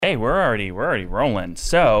Hey, we're already rolling.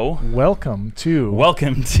 So welcome to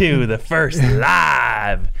the first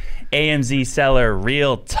live AMZ Seller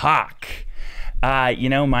Real Talk.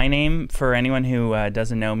 My name, for anyone who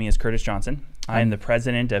doesn't know me, is Curtis Johnson. I am the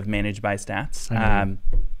president of Managed by Stats.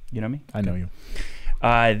 You know me? I know you.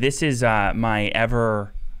 This is my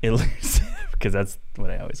ever elusive, because that's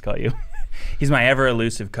what I always call you. He's my ever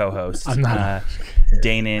elusive co-host. I'm not.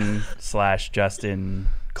 Danon / Justin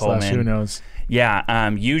Coleman. / who knows.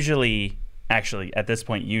 Yeah, usually at this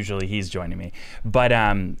point, he's joining me. But,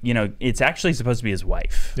 it's actually supposed to be his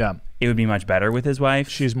wife. Yeah. It would be much better with his wife.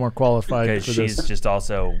 She's more qualified because for she's this. just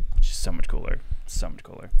also just so much cooler. So much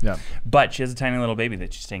cooler. Yeah. But she has a tiny little baby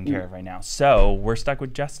that she's taking care of right now. So we're stuck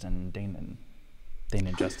with Justin, Danon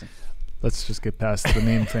and Justin. Let's just get past the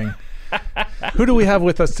name thing. Who do we have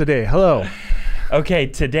with us today? Hello. Okay,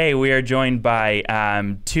 today we are joined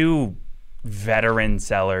by two veteran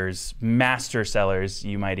sellers, master sellers,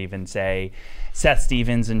 you might even say, Seth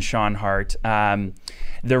Stevens and Sean Hart.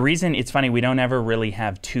 The reason, it's funny, we don't ever really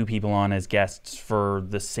have two people on as guests for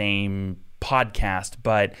the same podcast,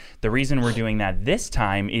 but the reason we're doing that this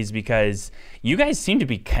time is because you guys seem to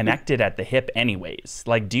be connected at the hip anyways.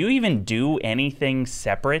 Like, do you even do anything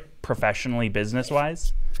separate professionally,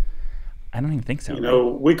 business-wise? I don't even think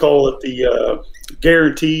so. We call it the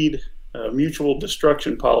guaranteed mutual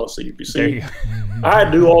destruction policy. You see, I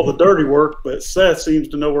do all the dirty work, but Seth seems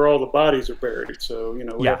to know where all the bodies are buried. So,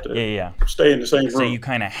 we have to stay in the same room. So you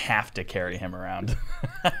kind of have to carry him around.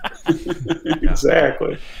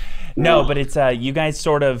 Exactly. No, but it's you guys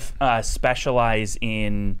sort of specialize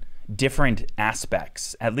in different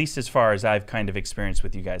aspects, at least as far as I've kind of experienced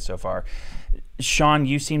with you guys so far. Sean,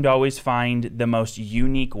 you seem to always find the most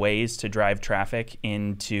unique ways to drive traffic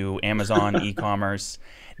into Amazon e-commerce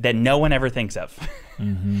that no one ever thinks of,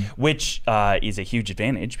 which is a huge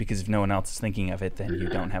advantage, because if no one else is thinking of it, then you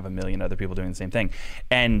don't have a million other people doing the same thing.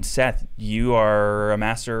 And Seth, you are a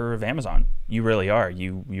master of Amazon. You really are.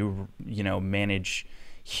 You manage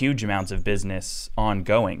huge amounts of business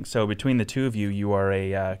ongoing. So between the two of you, you are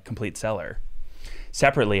a complete seller.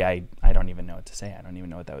 Separately, I don't even know what to say. I don't even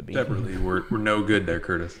know what that would be. Separately, we're no good there,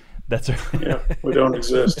 Curtis. That's right. Yeah, we don't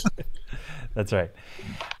exist. That's right.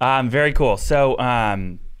 Very cool. So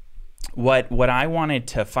what I wanted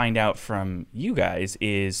to find out from you guys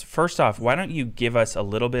is, first off, why don't you give us a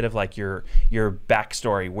little bit of like your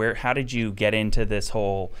backstory? How did you get into this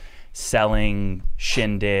whole selling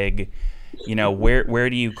shindig? Where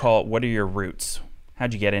do you call it? What are your roots?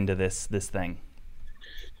 How'd you get into this thing?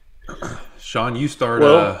 Sean, you start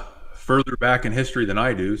further back in history than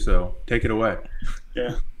I do, so take it away.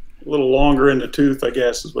 Yeah, a little longer in the tooth, I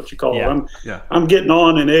guess, is what you call it. I'm getting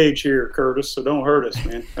on in age here, Curtis, so don't hurt us,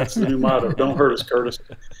 man. That's the new motto. Don't hurt us, Curtis.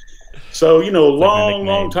 So,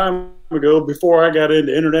 long time ago, before I got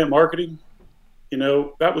into internet marketing,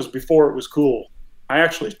 that was before it was cool. I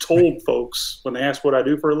actually told folks when they asked what I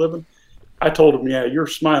do for a living, I told them, yeah, you're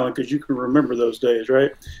smiling because you can remember those days, right?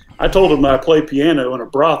 I told them I play piano in a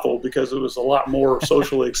brothel because it was a lot more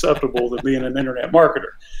socially acceptable than being an internet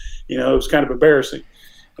marketer. It was kind of embarrassing.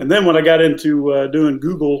 And then when I got into doing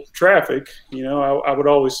Google traffic, I would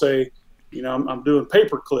always say, I'm doing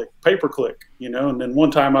pay-per-click. And then one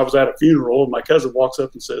time I was at a funeral and my cousin walks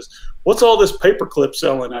up and says, what's all this paperclip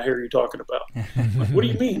selling I hear you talking about? I'm like, what do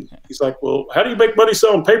you mean? He's like, well, how do you make money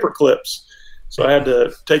selling paper clips? So I had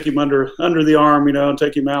to take him under the arm, and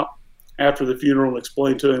take him out after the funeral and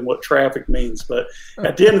explain to him what traffic means. But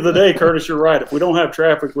at the end of the day, Curtis, you're right. If we don't have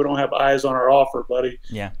traffic, we don't have eyes on our offer, buddy.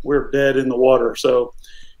 Yeah. We're dead in the water. So,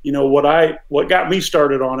 what got me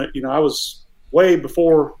started on it, I was way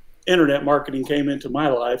before internet marketing came into my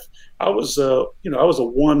life. I was a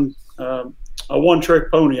one trick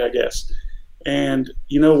pony, I guess. And,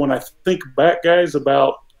 when I think back, guys,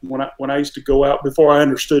 about when I used to go out before I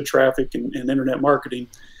understood traffic and internet marketing,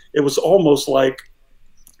 it was almost like,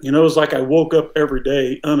 it was like I woke up every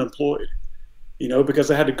day unemployed, because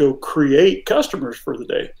I had to go create customers for the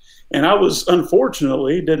day. And I was,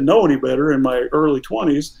 unfortunately, didn't know any better in my early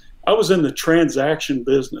 20s. I was in the transaction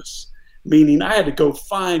business, meaning I had to go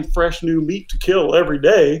find fresh new meat to kill every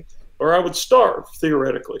day or I would starve,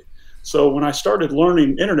 theoretically. So when I started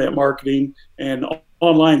learning internet marketing and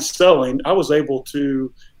online selling, I was able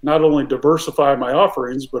to not only diversify my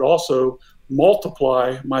offerings, but also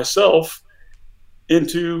multiply myself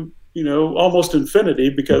into, almost infinity,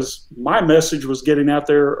 because my message was getting out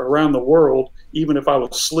there around the world. Even if I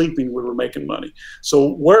was sleeping, we were making money.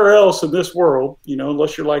 So where else in this world,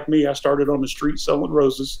 unless you're like me, I started on the street selling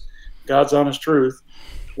roses, God's honest truth.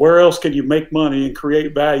 Where else can you make money and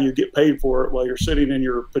create value, get paid for it while you're sitting in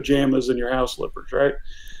your pajamas and your house slippers, right?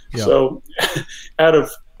 Yeah. So out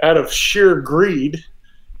of out of sheer greed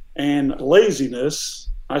and laziness,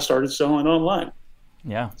 I started selling online.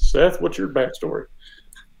 Yeah. Seth, what's your backstory?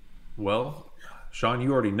 Well, Sean,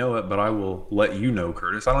 you already know it, but I will let you know,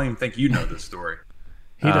 Curtis. I don't even think you know this story.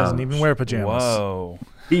 He doesn't even wear pajamas. Whoa.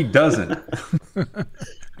 He doesn't.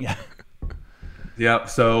 Yeah. Yeah.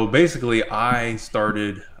 So basically, I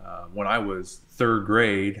started when I was third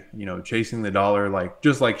grade, chasing the dollar,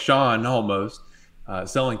 just like Sean almost,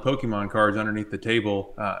 selling Pokemon cards underneath the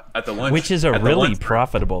table at the lunch. Which is a really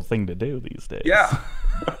profitable thing to do these days. Yeah.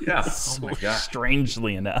 Yeah. So Oh my gosh.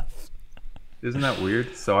 strangely enough. Isn't that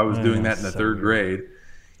weird? So I was doing that in the so third grade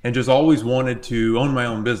and just always wanted to own my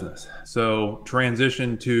own business. So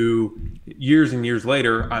transition to years and years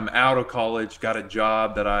later, I'm out of college, got a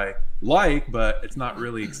job that I like, but it's not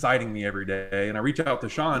really exciting me every day. And I reach out to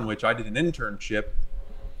Sean, which I did an internship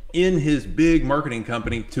in his big marketing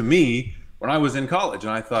company to me when I was in college.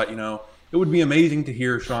 And I thought, it would be amazing to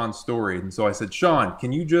hear Sean's story. And so I said, Sean,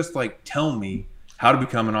 can you just tell me how to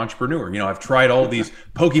become an entrepreneur? I've tried all these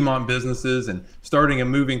Pokemon businesses and starting a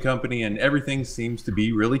moving company, and everything seems to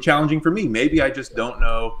be really challenging for me. Maybe I just don't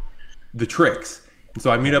know the tricks. And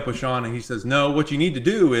so I meet up with Sean, and he says, no, what you need to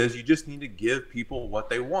do is you just need to give people what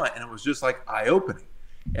they want. And it was just eye-opening.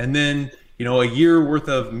 And then, a year worth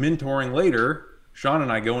of mentoring later, Sean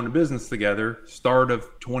and I go into business together, start of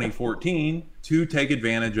 2014, to take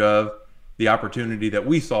advantage of the opportunity that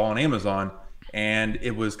we saw on Amazon. And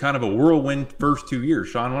it was kind of a whirlwind first 2 years.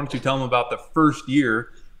 Sean, why don't you tell them about the first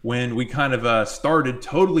year when we kind of started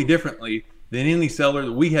totally differently than any seller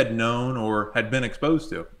that we had known or had been exposed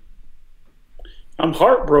to? I'm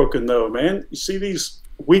heartbroken, though, man. You see these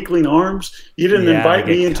weakling arms? You didn't Yeah, invite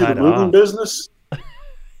they me get into the cut moving off. business?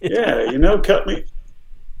 Yeah, cut me.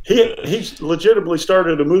 He legitimately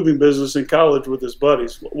started a moving business in college with his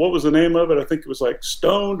buddies. What was the name of it? I think it was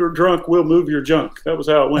Stoned or Drunk, We'll Move Your Junk. That was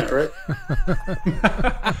how it went, right?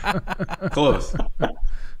 Close.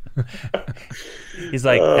 He's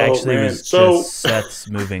actually, man. it was So- just Seth's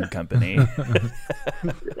moving company.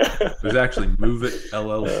 It was actually Move It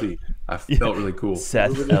LLC. I felt really cool.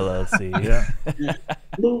 Seth LLC. Yeah.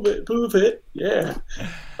 Move it. Yeah.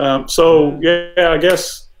 I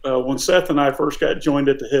guess when Seth and I first got joined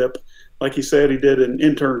at the hip, like he said, he did an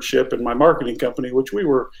internship in my marketing company, which we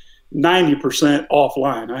were 90%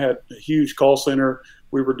 offline. I had a huge call center.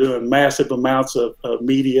 We were doing massive amounts of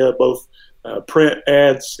media, both print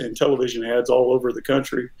ads and television ads all over the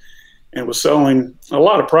country, and was selling a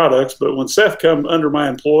lot of products. But when Seth come under my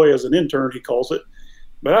employ as an intern, he calls it.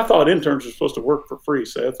 But I thought interns were supposed to work for free,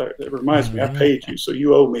 Seth. It reminds me, I paid you, so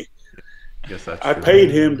you owe me. Guess that's I true.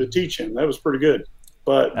 paid him to teach him. That was pretty good.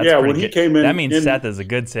 But That's yeah, pretty when he good. came in, that means Seth is a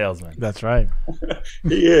good salesman. That's right.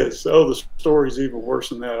 he is. Oh, the story's even worse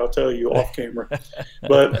than that. I'll tell you off camera.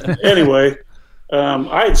 But anyway,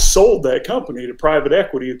 I had sold that company to private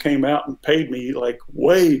equity, who came out and paid me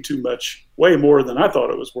way too much, way more than I thought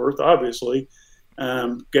it was worth. Obviously,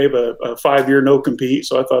 gave a 5-year no compete,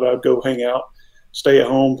 so I thought I'd go hang out, stay at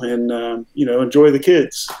home, and enjoy the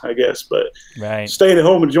kids, I guess. But Right. staying at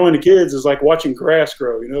home and enjoying the kids is like watching grass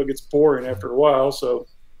grow. It gets boring after a while. So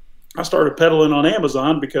I started peddling on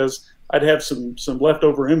Amazon because I'd have some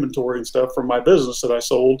leftover inventory and stuff from my business that I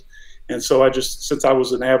sold. And so since I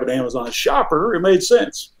was an avid Amazon shopper, it made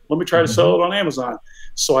sense. Let me try to sell it on Amazon.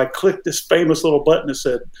 So I clicked this famous little button that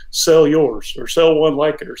said, sell yours, or sell one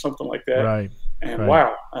like it, or something like that. Right. And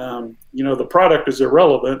Right. wow, the product is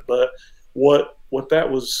irrelevant, but what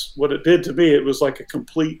it did to me, it was like a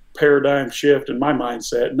complete paradigm shift in my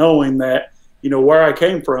mindset, knowing that, where I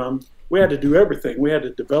came from, we had to do everything. We had to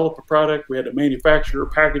develop a product. We had to manufacture,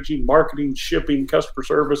 packaging, marketing, shipping, customer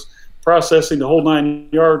service, processing, the whole 9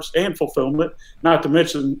 yards, and fulfillment, not to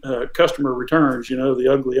mention customer returns, the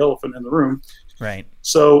ugly elephant in the room. Right.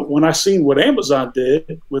 So when I seen what Amazon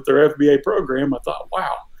did with their FBA program, I thought,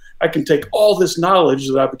 wow, I can take all this knowledge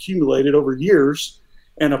that I've accumulated over years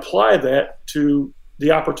and apply that to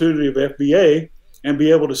the opportunity of FBA and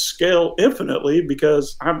be able to scale infinitely,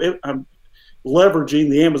 because I'm leveraging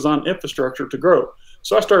the Amazon infrastructure to grow.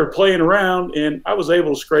 So I started playing around, and I was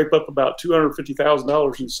able to scrape up about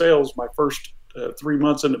 $250,000 in sales my first 3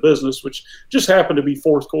 months in the business, which just happened to be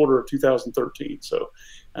fourth quarter of 2013. So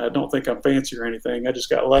I don't think I'm fancy or anything. I just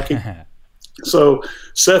got lucky. So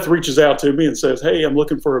Seth reaches out to me and says, hey, I'm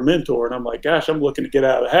looking for a mentor. And I'm like, gosh, I'm looking to get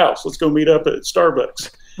out of the house. Let's go meet up at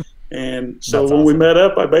Starbucks. And so That's when we awesome. met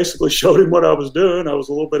up, I basically showed him what I was doing. I was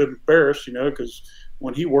a little bit embarrassed, because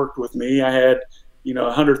when he worked with me, I had,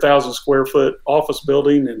 100,000 square foot office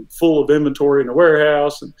building and full of inventory in the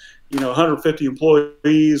warehouse, and, 150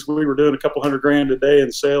 employees. We were doing a couple $100,000 a day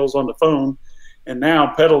in sales on the phone. And now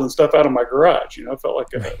I'm peddling stuff out of my garage. I felt like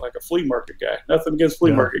a flea market guy. Nothing against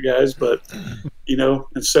flea market guys, but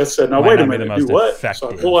and Seth said, "Now wait a minute, do what?" So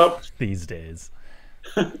I pull up these days.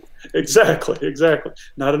 Exactly.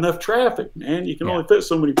 Not enough traffic, man. You can only fit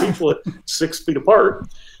so many people at 6 feet apart.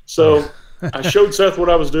 So I showed Seth what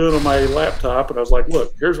I was doing on my laptop, and I was like,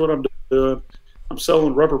 "Look, here's what I'm doing. I'm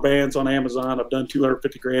selling rubber bands on Amazon. I've done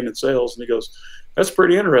 $250,000 in sales." And he goes, "That's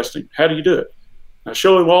pretty interesting. How do you do it?" I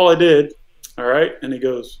show him all I did. All right. And he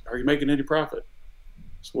goes, "Are you making any profit?"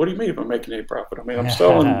 So what do you mean if I'm making any profit? I mean, I'm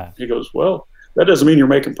selling. He goes, "Well, that doesn't mean you're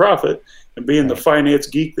making profit." And being the finance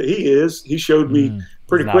geek that he is, he showed me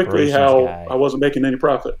pretty quickly how I wasn't making any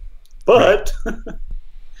profit. But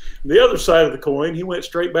the other side of the coin, he went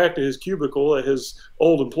straight back to his cubicle at his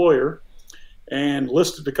old employer and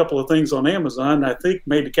listed a couple of things on Amazon. And I think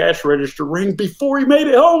made the cash register ring before he made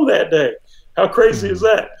it home that day. How crazy is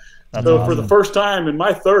that? That's so awesome. For the first time in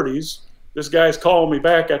my 30s, this guy's calling me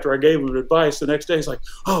back after I gave him advice. The next day, he's like,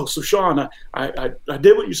 "Oh, so Sean, I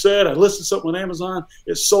did what you said. I listed something on Amazon.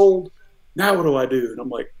 It sold. Now what do I do?" And I'm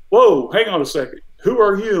like, "Whoa, hang on a second. Who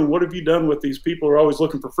are you and what have you done with these people who are always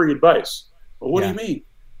looking for free advice?" "Well, what do you mean?"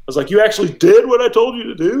 I was like, "You actually did what I told you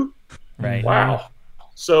to do?" Right. Wow.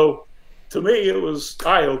 So to me, it was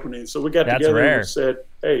eye-opening. So we got together and said,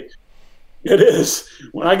 "Hey, it is.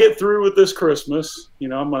 When I get through with this Christmas, I'm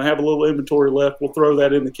going to have a little inventory left. We'll throw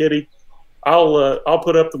that in the kitty. I'll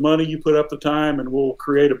put up the money, you put up the time, and we'll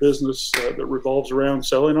create a business that revolves around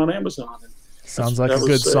selling on Amazon." And sounds like a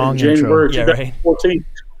good song January intro. 2014.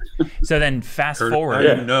 So then fast forward.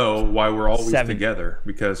 Now you know why we're always together,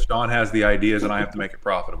 because Sean has the ideas and I have to make it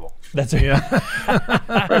profitable. That's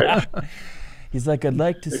right. He's like, "I'd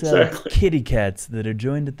like to sell kitty cats that are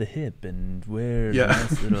joined at the hip and wear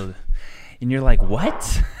nice little." And you're like,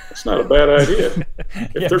 "What?" That's not a bad idea.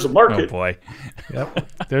 If there's a market. Oh boy.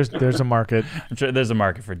 Yep. There's a market. I'm sure there's a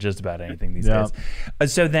market for just about anything these days.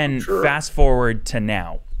 So then fast forward to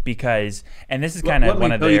now, because, and this is kind of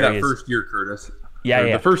one of the areas. Let me tell you that first year, Curtis.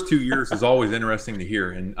 The first 2 years is always interesting to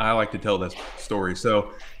hear, and I like to tell this story.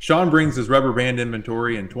 So Sean brings his rubber band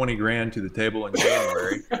inventory and $20,000 to the table in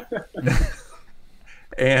January.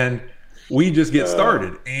 And we just get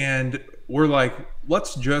started. And we're like,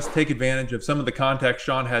 let's just take advantage of some of the contacts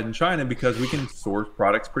Sean had in China, because we can source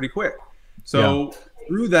products pretty quick. So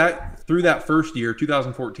through that first year,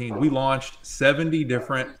 2014, we launched 70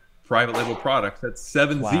 different private label products. That's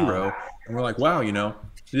 70. And we're like, wow, we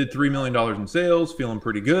did $3 million in sales, feeling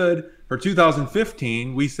pretty good. For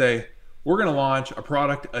 2015, we say we're going to launch a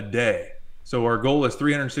product a day. So our goal is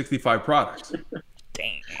 365 products.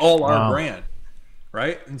 Dang. All our brand,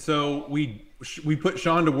 right? And so we put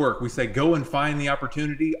Sean to work. We say, go and find the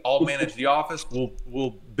opportunity. I'll manage the office.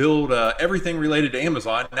 We'll build everything related to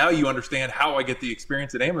Amazon. Now you understand how I get the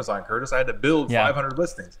experience at Amazon, Curtis. I had to build 500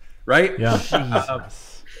 listings, right? Yeah.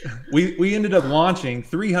 We ended up launching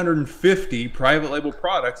 350 private label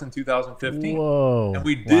products in 2015. Whoa. And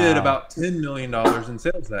we did about $10 million in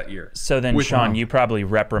sales that year. So then, Sean, you probably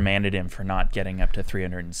reprimanded him for not getting up to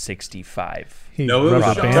 365. No, it was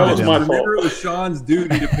my fault. It was Sean's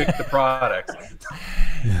duty to pick the products.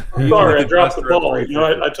 Sorry, I dropped the ball.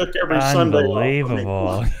 I took every Sunday off.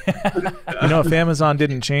 Unbelievable. If Amazon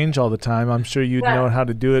didn't change all the time, I'm sure you'd know how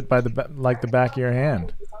to do it by the back of your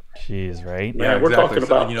hand. Jeez, right? Yeah, we're talking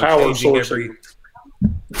about power sourcing.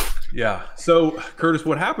 So, Curtis,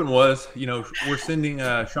 what happened was, we're sending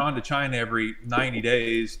Sean to China every 90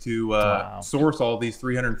 days to source all these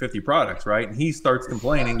 350 products, right? And he starts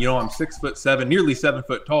complaining, I'm 6'7", nearly 7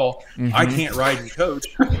 foot tall. I can't ride and coach.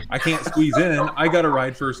 I can't squeeze in. I got to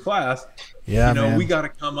ride first class. Yeah, we got to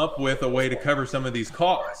come up with a way to cover some of these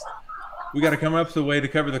costs. We got to come up with a way to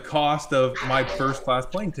cover the cost of my first class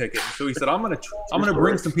plane ticket. So he said, I'm gonna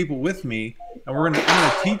bring some people with me, and I'm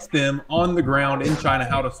gonna teach them on the ground in China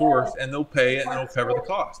how to source, and they'll pay it and they'll cover the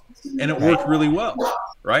cost. And it worked really well,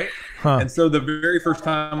 right? And so the very first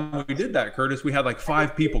time we did that, Curtis, we had like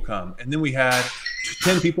 5 people come, and then we had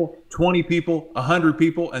 10 people, 20 people, 100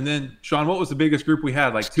 people, and then Sean, what was the biggest group we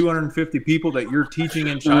had? Like 250 people that you're teaching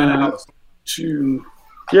in China how to source.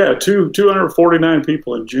 249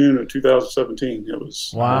 people in June of 2017. It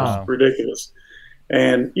was ridiculous.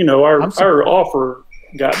 And, our offer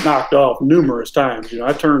got knocked off numerous times.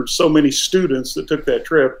 I turned so many students that took that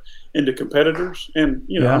trip into competitors. And,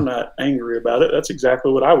 I'm not angry about it. That's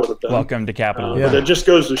exactly what I would have done. Welcome to Capital. But it just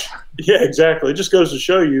goes to, exactly. It just goes to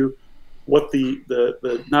show you what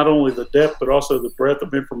the not only the depth, but also the breadth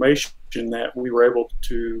of information that we were able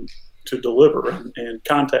to deliver and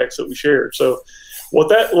contacts that we shared. So what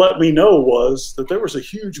that let me know was that there was a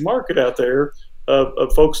huge market out there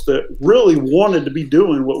of folks that really wanted to be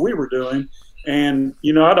doing what we were doing And,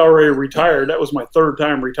 I'd already retired. That was my third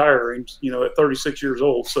time retiring, at 36 years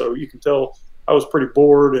old. So you can tell I was pretty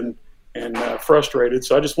bored and frustrated.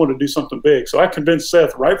 So I just wanted to do something big. So I convinced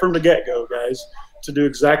Seth right from the get-go, guys, to do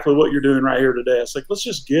exactly what you're doing right here today. It's like, let's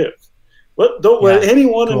just give. Don't let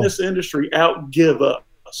anyone in this industry outgive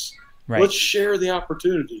us. Right. Let's share the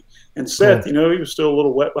opportunity. And Seth, he was still a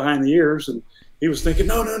little wet behind the ears, and he was thinking,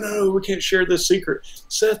 no, we can't share this secret.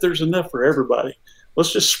 Seth, there's enough for everybody.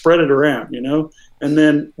 Let's just spread it around, And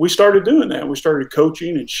then we started doing that. We started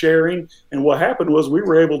coaching and sharing. And what happened was we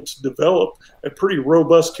were able to develop a pretty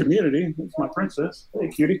robust community. That's my princess. Hey,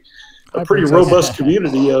 cutie. A pretty robust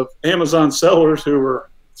community of Amazon sellers who were,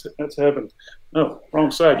 that's heaven. No, wrong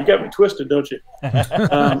side. You got me twisted, don't you?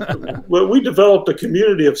 Well, we developed a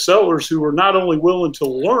community of sellers who were not only willing to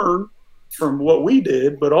learn from what we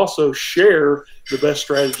did, but also share the best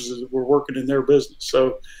strategies that were working in their business.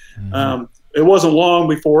 So it wasn't long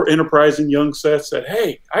before enterprising young Seth said,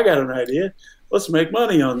 hey, I got an idea. Let's make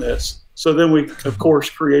money on this. So then we, of course,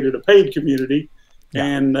 created a paid community. Yeah.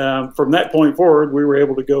 And from that point forward, we were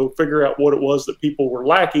able to go figure out what it was that people were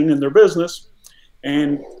lacking in their business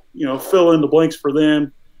and, fill in the blanks for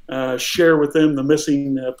them, share with them the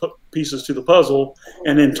missing pieces to the puzzle.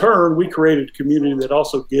 And in turn, we created a community that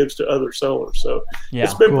also gives to other sellers. So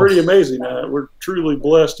it's been pretty amazing. We're truly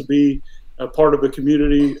blessed to be a part of the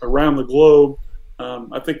community around the globe.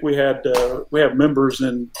 I think we have members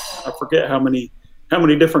in, I forget how many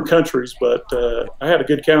different countries, but I had a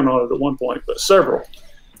good count on it at one point, but several.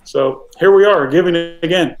 So here we are giving it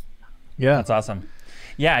again. Yeah, that's awesome.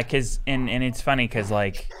 Yeah, because and it's funny because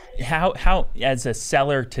like how as a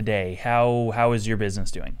seller today, how is your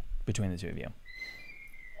business doing between the two of you?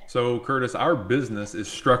 So Curtis, our business is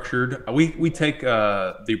structured. We take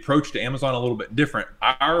the approach to Amazon a little bit different.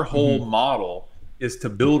 Our whole model is to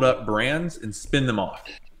build up brands and spin them off.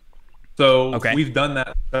 So we've done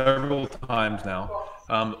that several times now.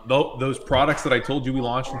 Those products that I told you we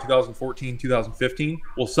launched in 2014, 2015,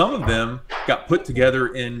 well, some of them got put together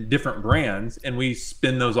in different brands and we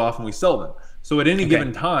spin those off and we sell them. So at any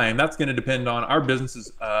given time, that's going to depend on our business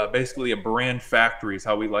is basically a brand factory is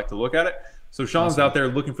how we like to look at it. So Sean's out there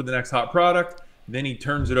looking for the next hot product. Then he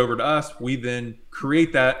turns it over to us. We then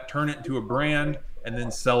create that, turn it into a brand, and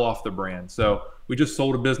then sell off the brand. So we just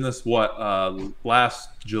sold a business, last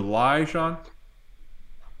July, Sean?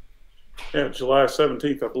 Yeah, July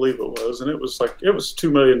 17th, I believe it was. And it was a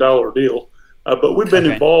 $2 million deal. But we've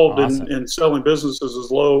been involved in selling businesses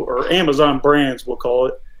as low, or Amazon brands, we'll call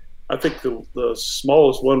it. I think the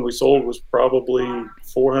smallest one we sold was probably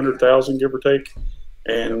 400,000, give or take,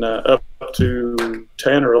 and up to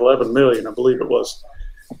 10 or 11 million, I believe it was.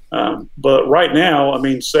 But right now, I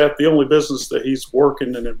mean, Seth, the only business that he's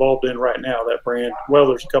working and involved in right now, that brand, well,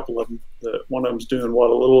 there's a couple of them. One of them's doing a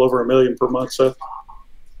little over $1 million per month, Seth?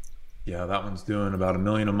 Yeah, that one's doing about $1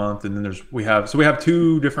 million a month, and then we have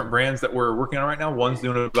two different brands that we're working on right now. One's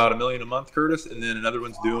doing about $1 million a month, Curtis, and then another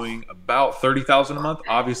one's doing about 30,000 a month.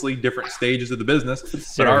 Obviously, different stages of the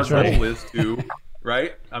business, but our goal is to,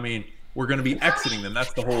 right? I mean, we're going to be exiting them.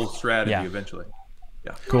 That's the whole strategy eventually.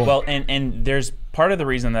 Yeah, cool. Well, and there's part of the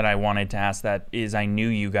reason that I wanted to ask that is I knew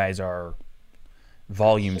you guys are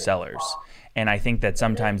volume sellers, and I think that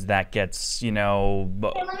sometimes that gets,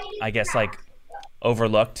 I guess like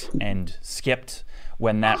overlooked and skipped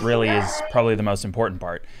when that really is probably the most important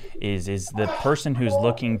part is the person who's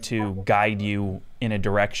looking to guide you in a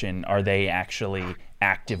direction, are they actually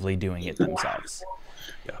actively doing it themselves?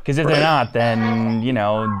 Because if they're not, then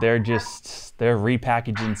they're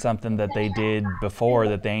repackaging something that they did before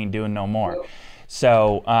that they ain't doing no more.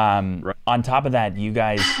 So on top of that, you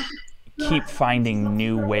guys keep finding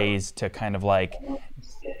new ways to kind of like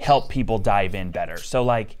help people dive in better. So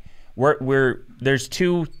like there's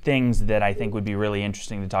two things that I think would be really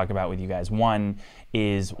interesting to talk about with you guys. One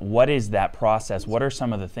is, what is that process? What are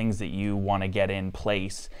some of the things that you want to get in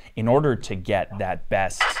place in order to get that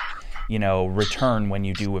best, return when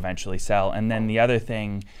you do eventually sell? And then the other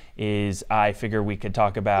thing is, I figure we could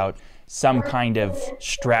talk about some kind of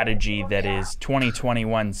strategy that is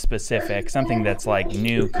 2021 specific, something that's like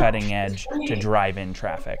new, cutting edge to drive in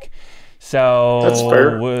traffic. So that's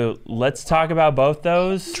fair. Let's talk about both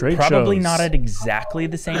those. Trade Probably shows. not at exactly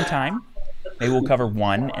the same time. Maybe we'll cover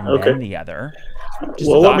one and then the other.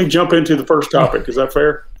 Well, let me jump into the first topic. Is that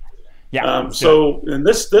fair? Yeah. And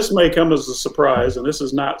this may come as a surprise, and this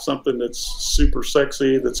is not something that's super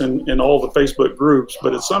sexy that's in all the Facebook groups,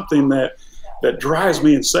 but it's something that drives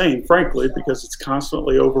me insane, frankly, because it's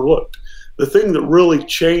constantly overlooked. The thing that really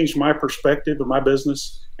changed my perspective of my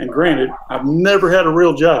business, and granted, I've never had a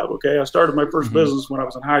real job, okay? I started my first business when I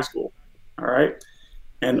was in high school, all right?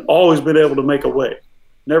 and always been able to make a way.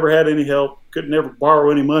 Never had any help, could never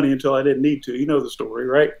borrow any money until I didn't need to. You know the story,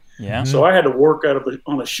 right? Yeah. So I had to work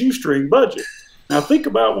on a shoestring budget. Now think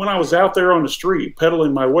about when I was out there on the street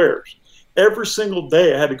peddling my wares. Every single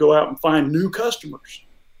day I had to go out and find new customers.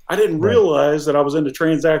 I didn't realize that I was in the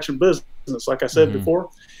transaction business, like I said before.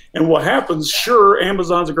 And what happens, sure,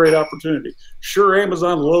 Amazon's a great opportunity. Sure,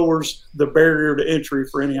 Amazon lowers the barrier to entry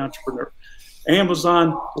for any entrepreneur.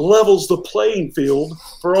 Amazon levels the playing field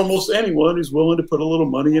for almost anyone who's willing to put a little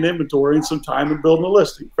money in inventory and some time in building a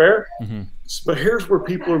listing. Fair? But here's where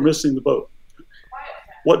people are missing the boat.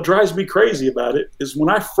 What drives me crazy about it is when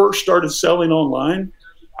I first started selling online,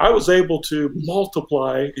 I was able to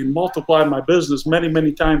multiply my business many,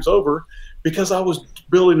 many times over because I was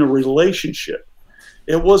building a relationship.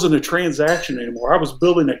 It wasn't a transaction anymore. I was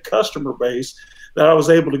building a customer base that I was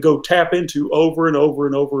able to go tap into over and over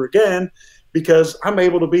and over again because I'm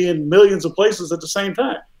able to be in millions of places at the same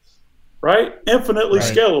time, right? Infinitely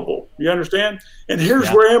scalable. You understand? And here's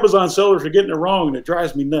where Amazon sellers are getting it wrong, and it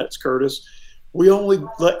drives me nuts, Curtis. We only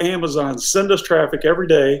let Amazon send us traffic every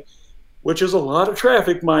day, which is a lot of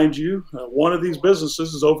traffic, mind you. One of these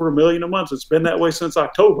businesses is over $1 million a month. It's been that way since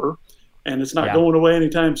October, and it's not going away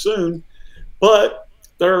anytime soon. But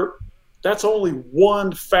that's only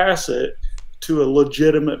one facet to a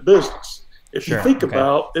legitimate business. If you think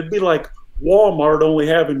about, it'd be like Walmart only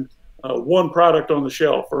having one product on the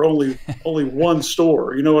shelf, or only one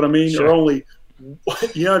store. You know what I mean? Or only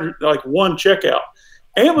like one checkout.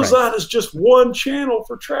 Amazon is just one channel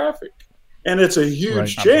for traffic, and it's a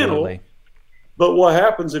huge channel. Absolutely. But what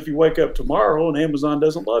happens if you wake up tomorrow and Amazon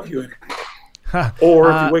doesn't love you anymore? Or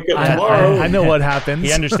if you wake up tomorrow, I know what happens.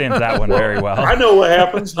 He understands that one very well. I know what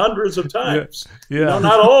happens hundreds of times. You know,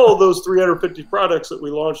 not all of those 350 products that we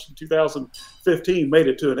launched in 2015 made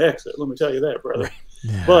it to an exit. Let me tell you that, brother.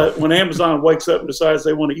 But when Amazon wakes up and decides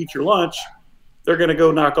they want to eat your lunch, they're going to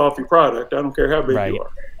go knock off your product. I don't care how big you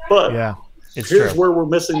are. But here's where we're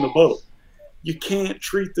missing the boat. You can't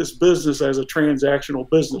treat this business as a transactional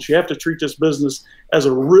business. You have to treat this business as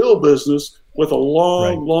a real business with a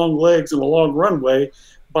long legs and a long runway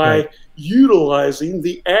by utilizing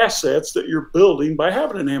the assets that you're building by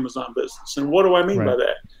having an Amazon business. And what do I mean by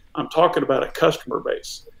that? I'm talking about a customer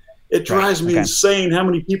base. It drives me insane how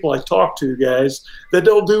many people I talk to, guys, that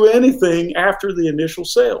don't do anything after the initial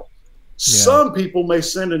sale. Some people may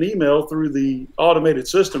send an email through the automated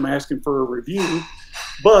system asking for a review,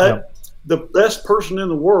 but the best person in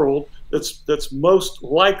the world that's most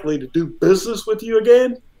likely to do business with you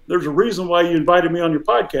again, there's a reason why you invited me on your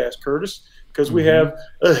podcast, Curtis, because we have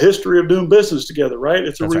a history of doing business together, right?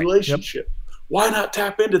 It's a relationship. Why not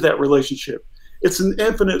tap into that relationship? It's an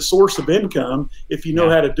infinite source of income. If you know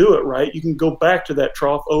how to do it right, you can go back to that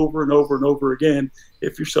trough over and over and over again.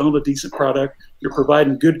 If you're selling a decent product, you're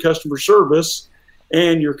providing good customer service,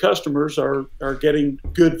 and your customers are getting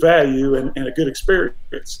good value and a good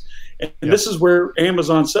experience. And this is where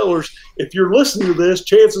Amazon sellers, if you're listening to this,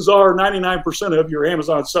 chances are 99% of your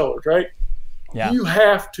Amazon sellers, right? You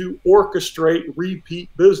have to orchestrate repeat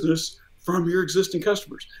business from your existing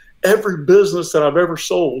customers. Every business that I've ever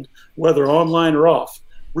sold, whether online or off,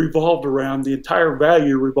 the entire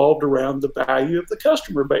value revolved around the value of the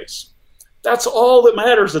customer base. That's all that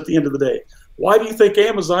matters at the end of the day. Why do you think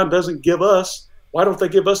Amazon why don't they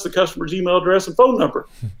give us the customer's email address and phone number?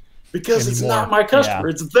 Because it's not my customer,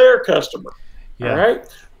 it's their customer. All right.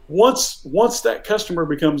 Once that customer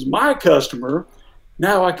becomes my customer,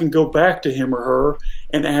 now I can go back to him or her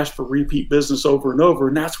and ask for repeat business over and over.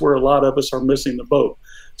 And that's where a lot of us are missing the boat.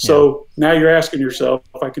 So now you're asking yourself,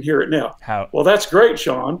 if I can hear it now. Well, that's great,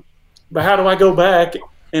 Sean. But how do I go back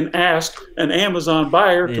and ask an Amazon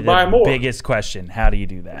buyer to buy more? Biggest question. How do you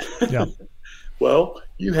do that? Well,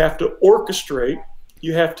 you have to orchestrate.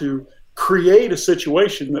 You have to create a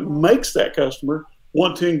situation that makes that customer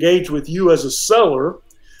want to engage with you as a seller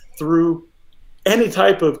through any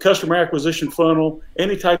type of customer acquisition funnel,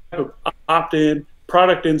 any type of opt-in,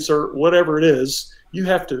 product insert, whatever it is. You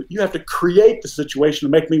have to create the situation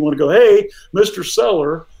to make me want to go, hey, Mr.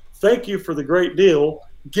 Seller, thank you for the great deal.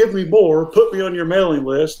 Give me more, put me on your mailing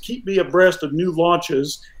list, keep me abreast of new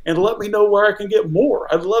launches, and let me know where I can get more.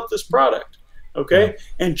 I love this product, okay?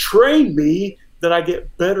 And train me that I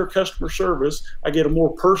get better customer service, I get a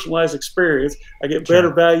more personalized experience, I get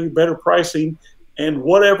better value, better pricing, and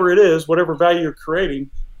whatever it is, whatever value you're creating,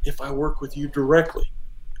 if I work with you directly,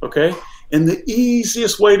 okay? And the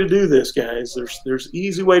easiest way to do this, guys, there's an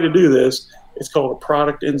easy way to do this. It's called a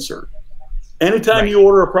product insert. Anytime you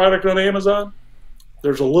order a product on Amazon,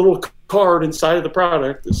 there's a little card inside of the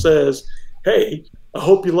product that says, hey, I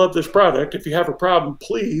hope you love this product. If you have a problem,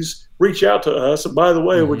 please reach out to us. And by the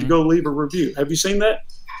way, would you go leave a review? Have you seen that?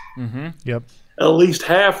 Mm-hmm. Yep. At least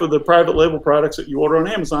half of the private label products that you order on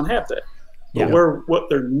Amazon have that. But what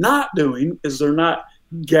they're not doing is they're not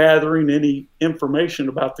gathering any information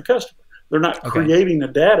about the customer. They're not creating a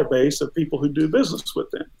database of people who do business with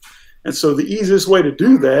them. And so the easiest way to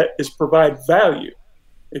do that is provide value.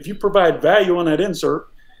 If you provide value on that insert,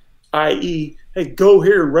 i.e., hey, go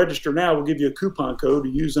here and register now. We'll give you a coupon code to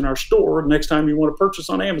use in our store. Next time you want to purchase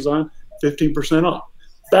on Amazon, 15% off.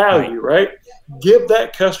 Value, right? Give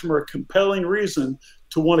that customer a compelling reason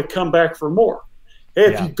to want to come back for more.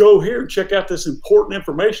 Hey, if you go here and check out this important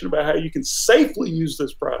information about how you can safely use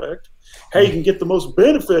this product, how you can get the most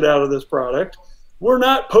benefit out of this product, we're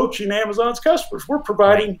not poaching Amazon's customers. We're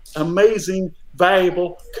providing amazing,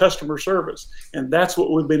 valuable customer service. And that's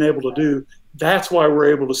what we've been able to do. That's why we're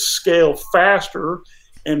able to scale faster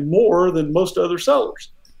and more than most other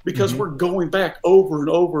sellers, because we're going back over and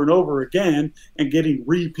over and over again and getting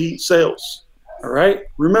repeat sales. All right?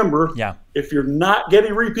 Remember, if you're not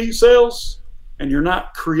getting repeat sales and you're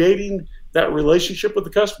not creating that relationship with the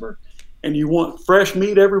customer and you want fresh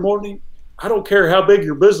meat every morning, I don't care how big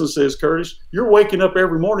your business is, Curtis, you're waking up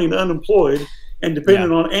every morning unemployed and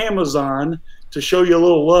depending on Amazon to show you a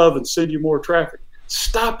little love and send you more traffic.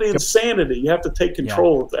 Stop the insanity. You have to take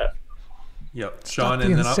control of that. Yep, Sean,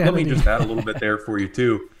 and then let me just add a little bit there for you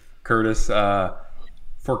too, Curtis.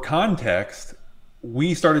 For context,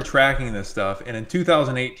 we started tracking this stuff, and in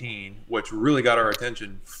 2018, which really got our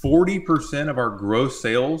attention, 40% of our gross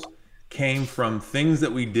sales came from things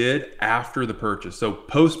that we did after the purchase. So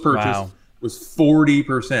post-purchase was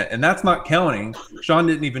 40%, and that's not counting. Sean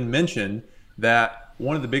didn't even mention that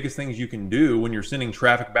one of the biggest things you can do when you're sending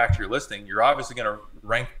traffic back to your listing, you're obviously going to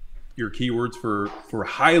rank your keywords for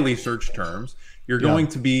highly searched terms. You're going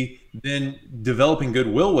to be then developing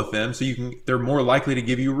goodwill with them, so they're more likely to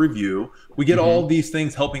give you a review. We get all these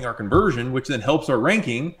things helping our conversion, which then helps our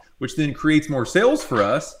ranking, which then creates more sales for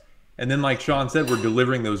us. And then, like Sean said, we're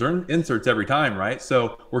delivering those inserts every time, right?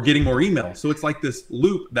 So we're getting more emails. So it's like this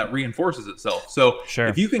loop that reinforces itself. So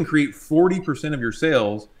if you can create 40% of your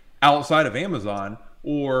sales outside of Amazon,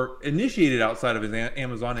 or initiated outside of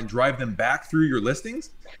Amazon, and drive them back through your listings,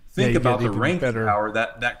 think about the ranking power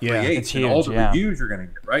that creates and all the reviews you're going to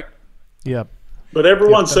get, right? Yep. But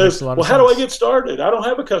everyone says, well, how do I get started? I don't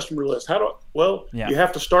have a customer list. You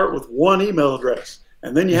have to start with one email address,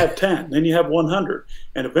 and then you have 10, then you have 100,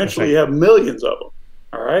 and eventually you have millions of them,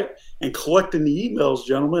 all right? And collecting the emails,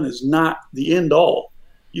 gentlemen, is not the end all.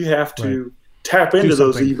 You have to tap into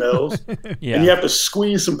those emails, and you have to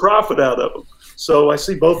squeeze some profit out of them. So I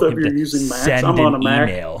see both of you are using Macs. I'm on a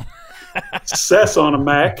Mac. Seth's on a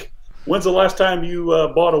Mac. When's the last time you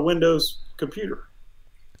bought a Windows computer?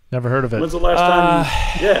 Never heard of it. When's the last time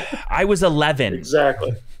I was 11.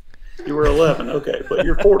 Exactly. You were 11. Okay. But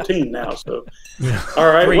you're 14 now. So, all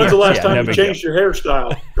right. When's the last time you changed your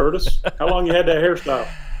hairstyle, Curtis? How long you had that hairstyle?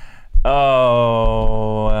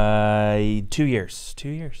 2 years. 2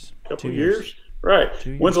 years. Couple of years? Right.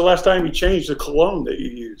 When's the last time you changed the cologne that you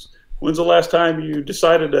use? When's the last time you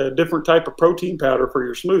decided a different type of protein powder for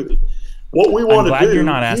your smoothie? What we want to do. I'm glad you're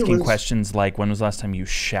not asking questions like, when was the last time you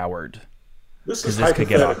showered? This is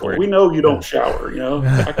hypothetical. We know you don't shower.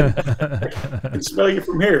 I can smell you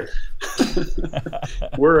from here.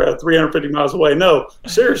 We're 350 miles away. No,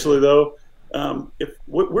 seriously though, if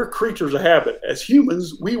we're creatures of habit. As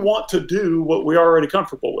humans, we want to do what we're already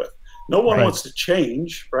comfortable with. No one wants to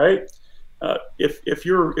change, right? If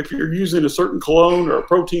you're using a certain cologne or a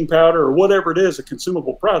protein powder or whatever it is, a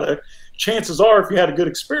consumable product, chances are, if you had a good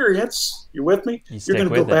experience, you with me, you're going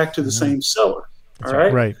to go back to the same seller. All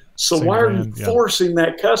right. Right. So why are you forcing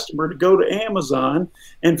that customer to go to Amazon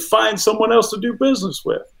and find someone else to do business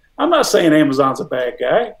with? I'm not saying Amazon's a bad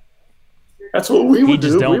guy. That's what we would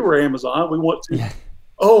do. We were Amazon. We want to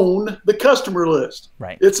own the customer list.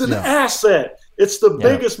 Right. It's an asset. It's the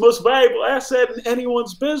biggest, most valuable asset in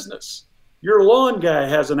anyone's business. Your lawn guy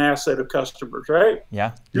has an asset of customers, right?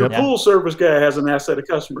 Yeah. Your pool service guy has an asset of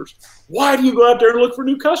customers. Why do you go out there and look for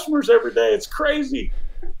new customers every day? It's crazy.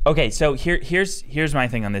 Okay, so here's my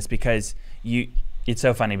thing on this, because it's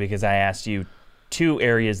so funny because I asked you two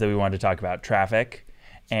areas that we wanted to talk about: traffic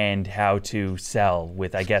and how to sell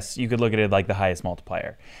with, I guess you could look at it like the highest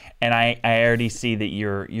multiplier. And I already see that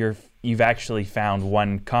you've actually found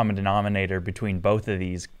one common denominator between both of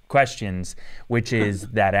these questions, which is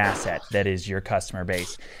that asset that is your customer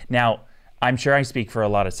base. Now, I'm sure I speak for a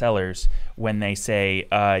lot of sellers when they say,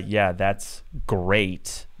 that's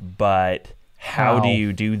great, but how do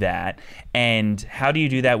you do that? And how do you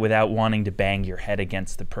do that without wanting to bang your head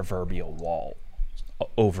against the proverbial wall?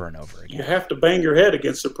 over and over You again. have to bang your head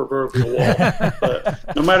against the proverbial wall.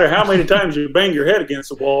 But no matter how many times you bang your head against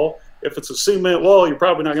the wall, if it's a cement wall, you're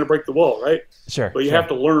probably not going to break the wall, right? Sure. But you have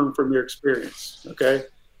to learn from your experience, okay?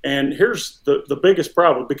 And here's the biggest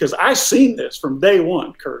problem, because I seen this from day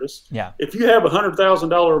one, Curtis. Yeah. If you have a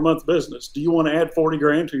 $100,000 a month business, do you want to add 40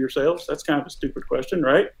 grand to your sales? That's kind of a stupid question,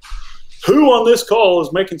 right? Who on this call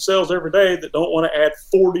is making sales every day that don't want to add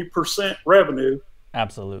 40% revenue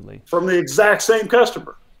Absolutely. from the exact same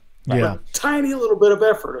customer? Yeah. A tiny little bit of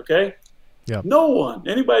effort, okay? Yeah. No one.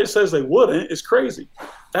 Anybody that says they wouldn't is crazy.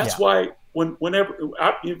 That's why remember,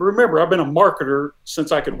 I've been a marketer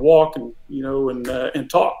since I could walk and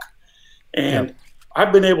talk, and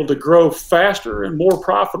I've been able to grow faster and more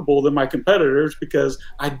profitable than my competitors because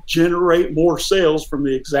I generate more sales from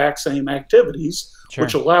the exact same activities,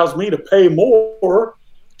 which allows me to pay more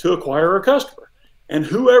to acquire a customer. And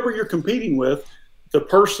whoever you're competing with, the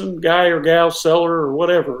person, guy or gal, seller or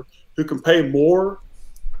whatever, who can pay more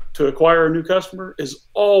to acquire a new customer is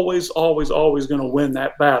always, always, always going to win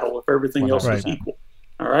that battle if everything else is equal.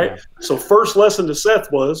 All right. So first lesson to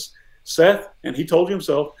Seth was, and he told you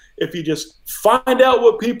himself, if you just find out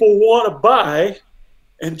what people want to buy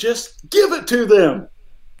and just give it to them,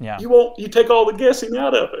 you take all the guessing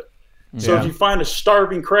out of it. So if you find a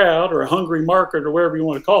starving crowd or a hungry market or whatever you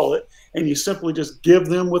want to call it, and you simply just give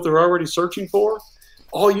them what they're already searching for,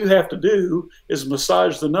 all you have to do is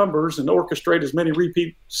massage the numbers and orchestrate as many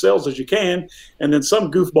repeat sales as you can. And then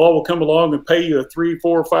some goofball will come along and pay you a 3,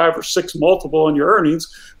 4, 5, or 6 multiple on your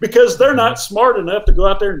earnings because they're not smart enough to go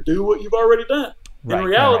out there and do what you've already done. In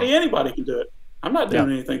reality, anybody can do it. I'm not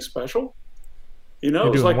doing anything special.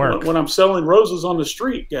 It's like when I'm selling roses on the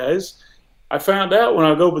street, guys, I found out when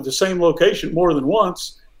I go to the same location more than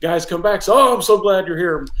once, guys come back, say, "Oh, I'm so glad you're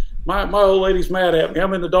here. My old lady's mad at me.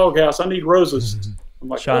 I'm in the doghouse. I need roses." I'm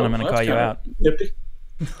like, Sean, I'm going to call you out. Nippy.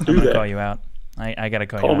 I'm going to call you out. I got to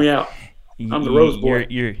call you out. Call me out. I'm the rose boy.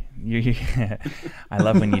 I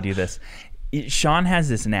love when you do this. Sean has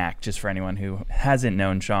this knack, just for anyone who hasn't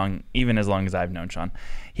known Sean, even as long as I've known Sean,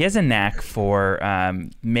 he has a knack for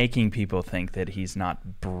making people think that he's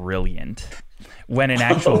not brilliant, when in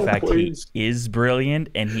actual fact he is brilliant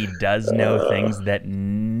and he does know things that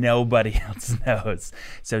nobody else knows.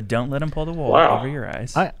 So don't let him pull the wool over your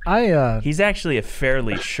eyes. He's actually a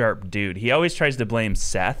fairly sharp dude. He always tries to blame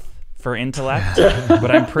Seth for intellect, but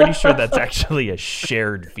I'm pretty sure that's actually a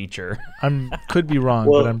shared feature. Could be wrong,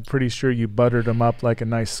 but I'm pretty sure you buttered him up like a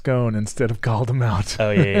nice scone instead of called him out. Oh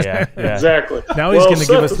yeah. Exactly. Now he's going to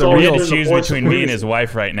give us the real. To choose between me and his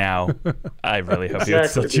wife right now. I really hope he would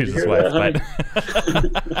still choose his wife. But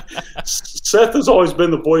Seth has always been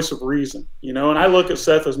the voice of reason, and I look at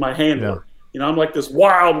Seth as my handler. I'm like this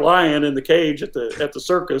wild lion in the cage at the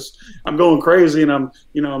circus. I'm going crazy, and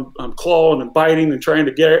I'm clawing and biting and trying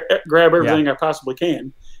to grab everything I possibly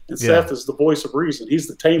can. And Seth is the voice of reason. He's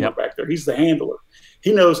the tamer back there. He's the handler.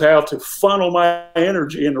 He knows how to funnel my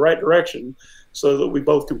energy in the right direction so that we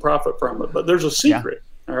both can profit from it. But there's a secret,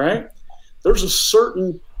 all right? There's a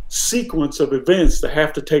certain sequence of events that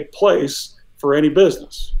have to take place for any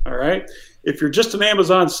business, all right? If you're just an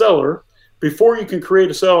Amazon seller, before you can create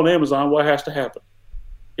a sale on Amazon, what has to happen?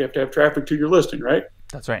 You have to have traffic to your listing, right?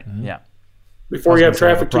 That's right. Yeah. Before you have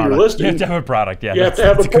traffic to your listing, you have to have a product. Yeah. You have to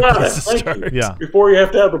have a product. Thank you. Yeah. Before you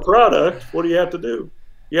have to have a product, what do you have to do?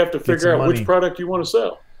 You have to figure out which product you want to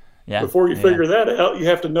sell. Yeah. Before you figure that out, you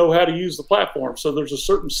have to know how to use the platform. So there's a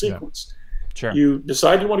certain sequence. Sure. You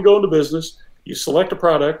decide you want to go into business. You select a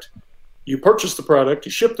product. You purchase the product,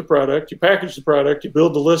 you ship the product, you package the product, you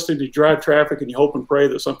build the listing, you drive traffic, and you hope and pray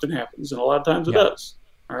that something happens. And a lot of times it does.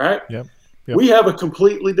 All right? Yep. We have a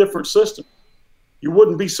completely different system. You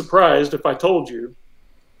wouldn't be surprised if I told you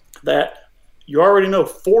that you already know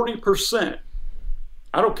 40%.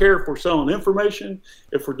 I don't care if we're selling information,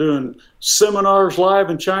 if we're doing seminars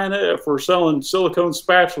live in China, if we're selling silicone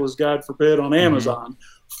spatulas, God forbid, on Amazon.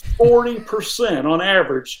 40% on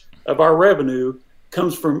average of our revenue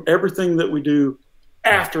comes from everything that we do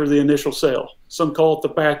after the initial sale. Some call it the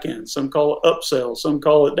back end. Some call it upsells. Some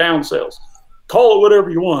call it down sales. Call it whatever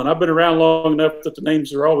you want. I've been around long enough that the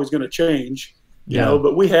names are always going to change,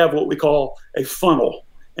 but we have what we call a funnel.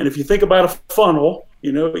 And if you think about a funnel,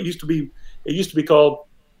 it used to be called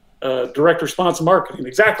direct response marketing.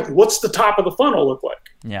 Exactly. What's the top of the funnel look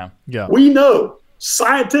like? Yeah. We know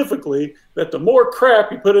scientifically that the more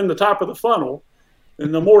crap you put in the top of the funnel,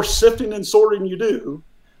 and the more sifting and sorting you do,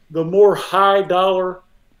 the more high dollar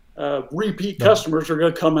repeat customers are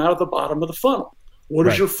going to come out of the bottom of the funnel. What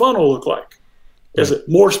does your funnel look like? Is it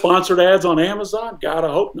more sponsored ads on Amazon? God,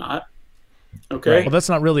 I hope not. Okay. Well, that's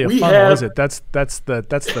not really a funnel, is it? That's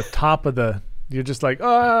the top of the You're just like,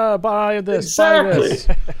 buy this, Exactly. buy this.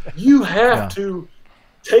 You have to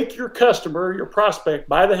take your customer, your prospect,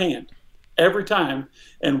 by the hand every time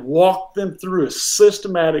and walk them through a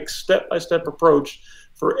systematic step-by-step approach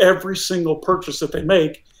for every single purchase that they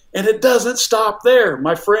make. And it doesn't stop there.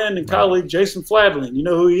 My friend and colleague, Jason Fladley, you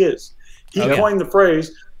know who he is. He coined the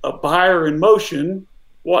phrase, a buyer in motion,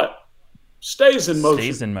 what? Stays in motion.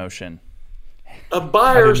 Stays in motion. A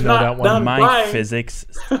buyer's not done My buying. physics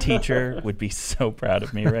teacher would be so proud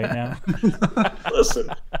of me right now. Listen,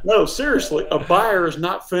 no, seriously, a buyer is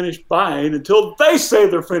not finished buying until they say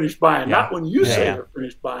they're finished buying, not when you say they're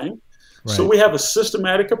finished buying. Right. So we have a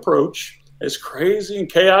systematic approach, as crazy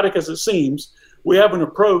and chaotic as it seems. We have an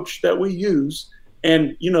approach that we use.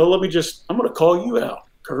 And, I'm going to call you out,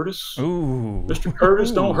 Curtis. Ooh. Mr.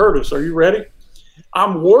 Curtis, don't hurt us. Are you ready?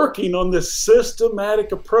 I'm working on this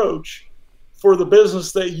systematic approach for the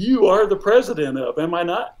business that you are the president of, am I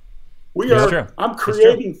not? I'm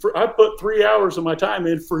creating, I put 3 hours of my time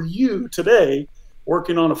in for you today,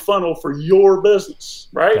 working on a funnel for your business,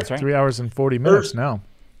 right? That's right. 3 hours and 40 minutes now.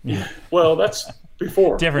 Well, that's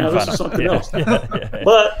before. Different now, this funnel. is something else.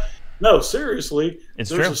 But no, seriously,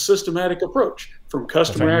 there's a systematic approach from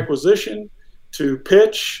customer acquisition to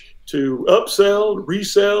pitch to upsell,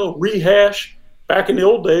 resell, rehash. Back in the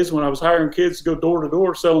old days when I was hiring kids to go door to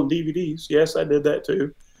door selling DVDs, yes, I did that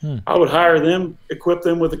too. I would hire them, equip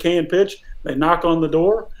them with a canned pitch. They knock on the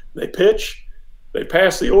door, they pitch, they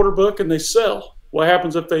pass the order book, and they sell. What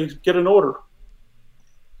happens if they get an order?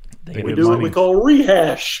 We do what we call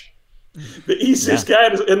rehash. The easiest guy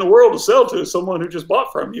in the world to sell to is someone who just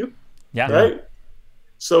bought from you. Yeah. Right?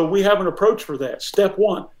 So we have an approach for that. Step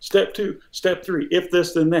 1, step 2, step 3, if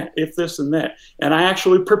this, then that, if this, then that. And I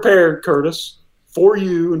actually prepared, Curtis, for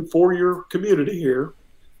you and for your community here.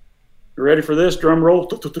 You ready for this? Drum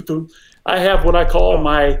roll. I have what I call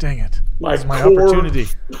my core opportunity.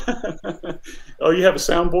 Oh, you have a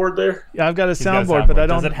soundboard there? Yeah, I've got a soundboard, but I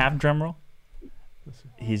don't. Does it have drum roll?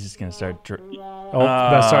 He's just gonna start. Sorry,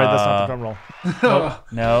 that's not the drum roll.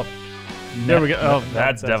 No. There we go. Oh,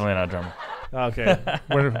 that's definitely not a drum roll. Okay,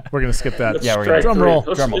 we're gonna skip that. Let's we're gonna drum roll.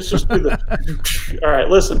 Let's just do the. All right,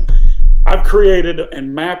 listen. I've created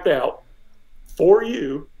and mapped out for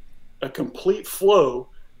you a complete flow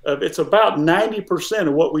of. It's about 90%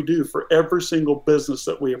 of what we do for every single business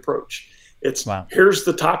that we approach. It's here's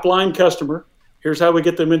the top line customer. Here's how we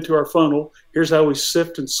get them into our funnel. Here's how we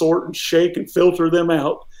sift and sort and shake and filter them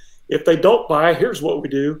out. If they don't buy, here's what we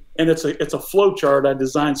do. And it's a flow chart I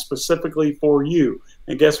designed specifically for you.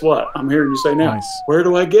 And guess what? I'm hearing you say now, where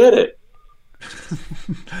do I get it?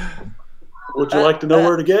 Would you like to know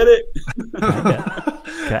where to get it?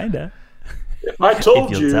 Kinda. If I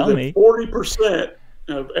told you that 40%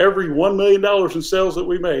 of every $1 million in sales that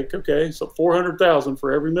we make, okay, so $400,000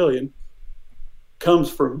 for every million,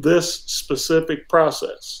 comes from this specific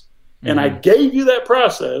process. And I gave you that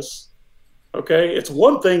process. Okay, it's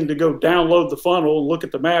one thing to go download the funnel and look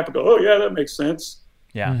at the map and go, oh yeah, that makes sense.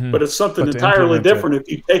 Yeah. But it's something entirely different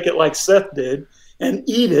if you take it like Seth did and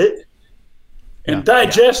eat it and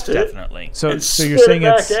digest it. Definitely. So spit you're saying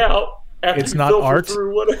it back out after it's you not filter art?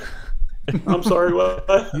 through whatever. I'm sorry,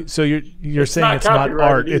 what? So you're saying it's not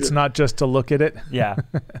art. It's not just to look at it. Yeah.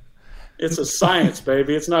 It's a science,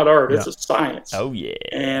 baby. It's not art. It's a science. Oh yeah.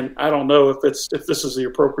 And I don't know if this is the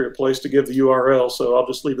appropriate place to give the URL, so I'll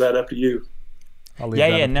just leave that up to you.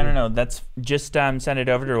 No. That's just send it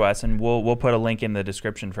over to us, and we'll put a link in the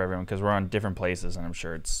description for everyone because we're on different places, and I'm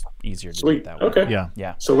sure it's easier to do it that way. Okay.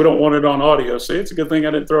 Yeah. So we don't want it on audio. See, it's a good thing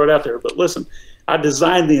I didn't throw it out there. But listen, I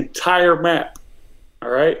designed the entire map. All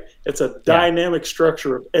right. It's a dynamic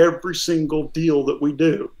structure of every single deal that we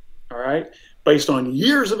do. All right. Based on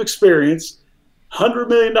years of experience, $100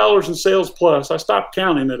 million in sales plus. I stopped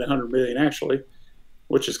counting at $100 million actually,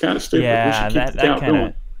 which is kind of stupid. Yeah, we should keep the count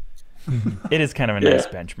going. It is kind of a nice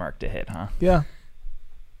benchmark to hit, huh? Yeah.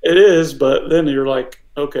 It is, but then you're like,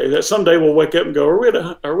 okay, that someday we'll wake up and go, are we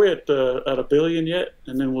at a billion yet?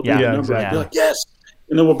 And then we'll do the number and be like, yes.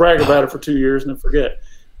 And then we'll brag about it for 2 years and then forget.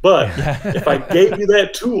 But if I gave you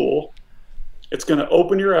that tool, it's going to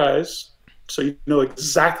open your eyes so you know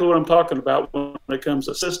exactly what I'm talking about when it comes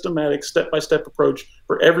to systematic step-by-step approach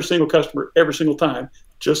for every single customer, every single time,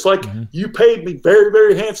 just like you paid me very,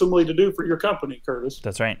 very handsomely to do for your company, Curtis.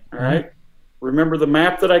 That's right. All right. Remember the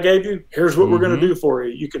map that I gave you? Here's what we're going to do for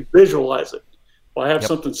you. You can visualize it. Well, I have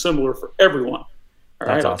something similar for everyone. All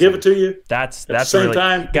right, I'll give it to you. That's at the same really,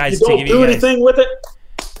 time. Guys, if you don't do anything with it,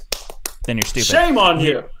 then you're stupid. Shame on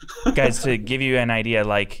you. Guys, to give you an idea,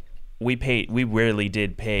 like we rarely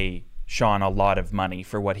did pay Sean a lot of money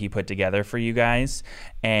for what he put together for you guys.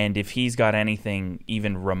 And if he's got anything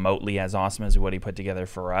even remotely as awesome as what he put together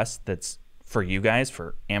for us, that's for you guys,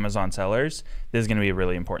 for Amazon sellers, this is going to be a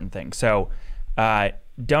really important thing. So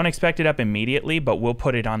don't expect it up immediately, but we'll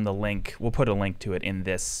put it on the link. We'll put a link to it in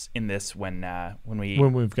this when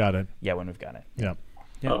we've got it. Yeah, when we've got it. Yeah.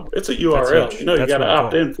 Oh, it's a URL. You know, you got to really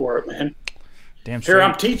opt cool. in for it, man. Damn Here,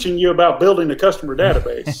 I'm teaching you about building a customer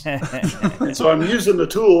database. And so I'm using the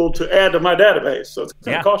tool to add to my database. So it's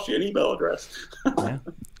going to cost you an email address. Yeah.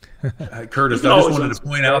 Curtis, I just wanted to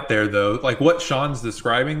point out there, though, like what Sean's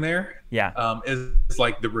describing there is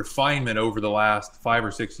like the refinement over the last 5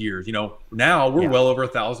 or 6 years. You know, now we're well over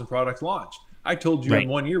 1,000 products launched. I told you in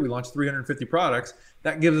 1 year we launched 350 products.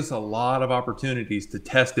 That gives us a lot of opportunities to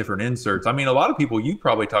test different inserts. I mean, a lot of people you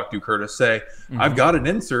probably talk to, Curtis, say, I've got an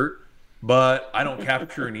insert, but I don't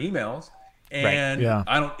capture any emails. And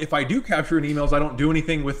I don't. If I do capture any emails, I don't do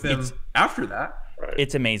anything with them after that. Right.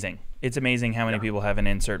 It's amazing. It's amazing how many people have an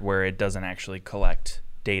insert where it doesn't actually collect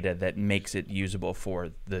data that makes it usable for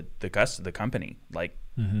the company. Like,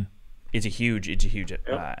 it's a huge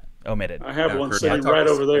omitted. I have one sitting right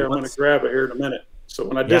over there. I'm going to grab it here in a minute. So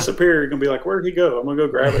when I disappear, you're going to be like, where'd he go? I'm going to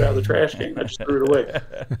go grab it out of the trash can. I just threw it away.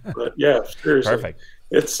 But yeah, seriously. Perfect.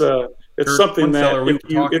 It's something one that seller we were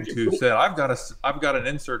talking to said, I've got an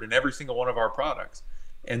insert in every single one of our products.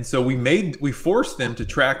 And so we forced them to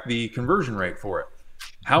track the conversion rate for it.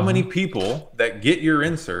 How many people that get your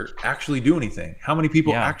insert actually do anything? How many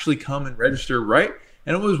people actually come and register, right?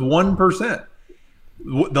 And it was 1%.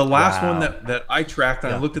 The last one that I tracked,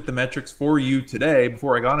 and I looked at the metrics for you today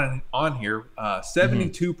before I got on here,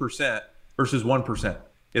 72% versus 1%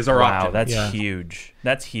 is our opt-in. Wow, that's huge.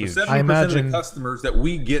 That's huge. So 70% of the customers that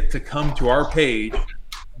we get to come to our page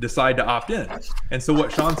decide to opt in. And so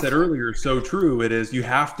what Sean said earlier is so true. It is you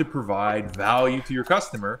have to provide value to your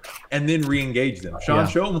customer and then re-engage them. Sean,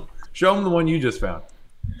 show them the one you just found.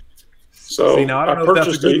 So see, now I don't know if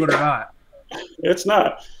that's a good one or not. It's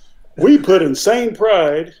not. We put insane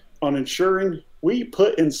pride on ensuring. We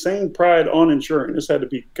put insane pride on ensuring. This had to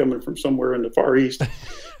be coming from somewhere in the Far East.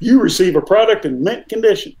 You receive a product in mint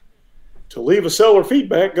condition. To leave a seller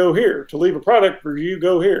feedback, go here. To leave a product review,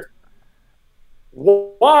 go here.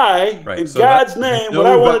 Why, in God's name, would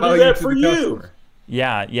I want to do that for you?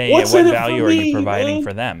 Yeah. What's What in it value for are you me, providing man?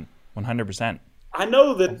 for them? 100%. I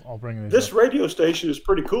know that I'll bring this radio station is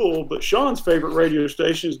pretty cool, but Sean's favorite radio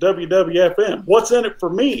station is WWFM. What's in it for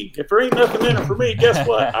me? If there ain't nothing in it for me, guess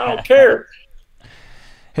what? I don't care.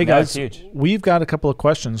 Hey, guys, we've got a couple of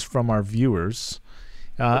questions from our viewers.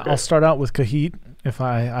 I'll start out with Kahit, if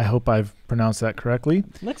I hope I've pronounced that correctly.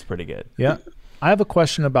 Looks pretty good. Yeah. I have a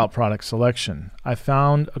question about product selection. I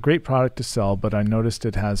found a great product to sell, but I noticed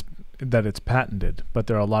that it's patented, but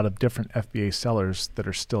there are a lot of different FBA sellers that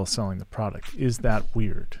are still selling the product. Is that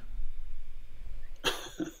weird?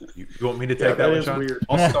 You want me to take that one, Sean? Weird.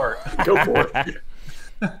 I'll start. Go for it.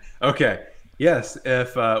 Okay. Yes,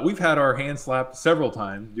 if we've had our hands slapped several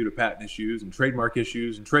times due to patent issues and trademark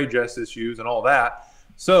issues and trade dress issues and all that.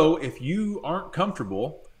 So if you aren't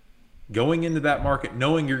comfortable going into that market,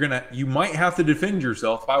 knowing you might have to defend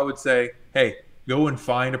yourself, I would say, hey, go and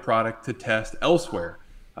find a product to test elsewhere.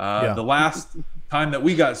 The last time that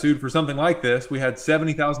we got sued for something like this, we had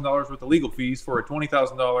 $70,000 worth of legal fees for a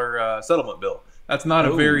 $20,000 settlement bill. That's not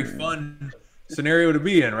a very fun scenario to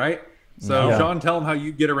be in, right? So, Sean, tell them how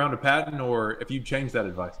you get around a patent, or if you change that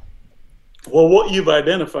advice. Well, what you've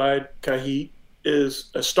identified, Kahit,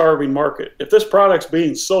 is a starving market. If this product's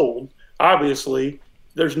being sold, obviously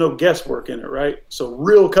there's no guesswork in it, right? So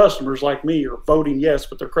real customers like me are voting yes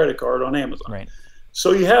with their credit card on Amazon. Right.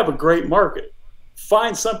 So you have a great market.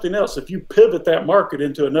 Find something else. If you pivot that market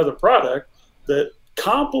into another product that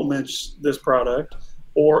complements this product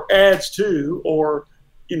or adds to, or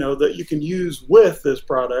that you can use with this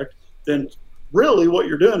product, then really what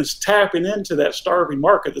you're doing is tapping into that starving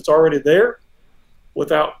market that's already there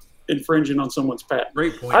without infringing on someone's patent.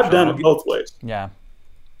 Great point. I've done it both ways. Yeah.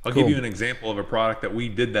 I'll give you an example of a product that we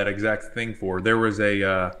did that exact thing for. There was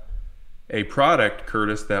a product,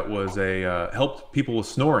 Curtis, that was helped people with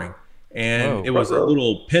snoring, and it was a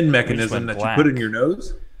little pin mechanism that you put in your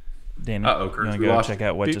nose. Dana, Curtis, you want to go check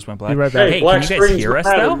out what just went black? Be right back. Hey, Hey, black can you guys screen's hear us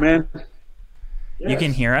pattern, though? man. You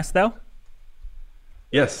can hear us though?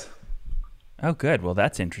 Yes. Oh, good. Well,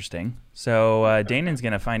 that's interesting. So Danon's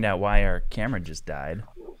going to find out why our camera just died.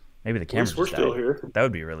 Maybe the camera just We're died. still here. That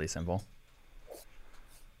would be really simple.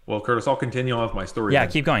 Well, Curtis, I'll continue on with my story. Yeah,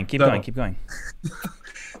 then. keep going.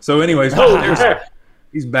 So anyways,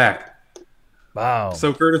 he's back. Wow.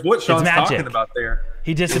 So Curtis, what Sean's magic. talking about there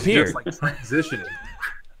He is disappeared. just like transitioning.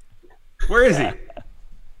 Where is he?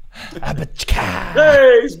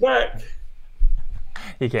 Hey, he's back.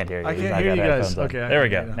 He can't hear you. I He's can't not hear got you guys. headphones on. Okay, There we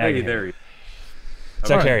go. Now Hey, you can hear there you. you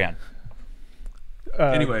So All right. carry on.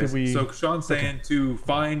 Anyways, so Sean's saying to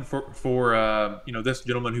find for this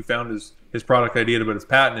gentleman who found his product idea, but it's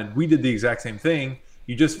patented. We did the exact same thing.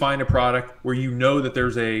 You just find a product where you know that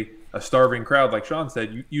there's a starving crowd, like Sean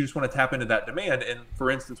said. You just want to tap into that demand. And for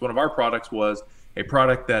instance, one of our products was a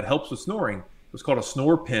product that helps with snoring. It was called a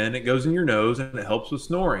snore pen. It goes in your nose and it helps with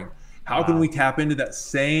snoring. How can we tap into that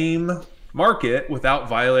same market without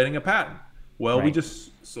violating a patent? Well, we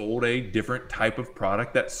just sold a different type of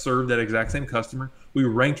product that served that exact same customer. We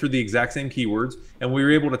ranked for the exact same keywords, and we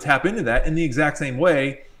were able to tap into that in the exact same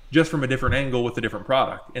way, just from a different angle with a different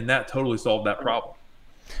product. And that totally solved that problem.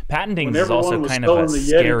 Patenting When is also everyone was kind of a selling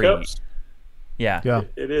the Yeti scary. cups, Yeah.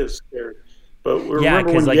 it is scary. But Yeah, remember when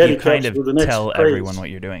because like Yeti you kind cups of were the next tell craze, everyone what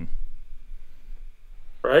you're doing.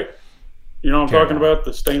 right? You know what I'm Carry talking on. about?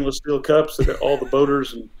 The stainless steel cups that all the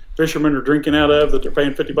boaters and fishermen are drinking out of that they're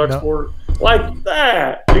paying $50 No. for. Like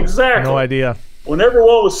that. Exactly. No idea. When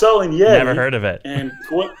everyone was selling Yeti. Never heard of it. And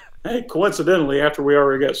coincidentally, after we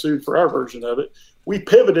already got sued for our version of it, we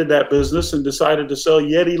pivoted that business and decided to sell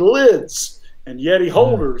Yeti lids and Yeti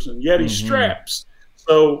holders and Yeti straps.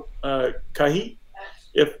 So, Kahit,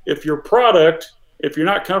 if your product, if you're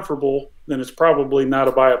not comfortable, then it's probably not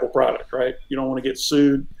a viable product, right? You don't want to get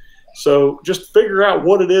sued. So just figure out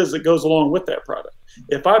what it is that goes along with that product.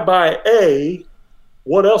 If I buy A,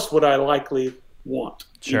 what else would I likely want?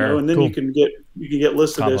 Sure. You know, and then Cool. you can get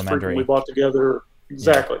listed as Complimentary. frequently bought together.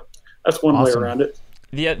 Exactly. That's one way Awesome. around it.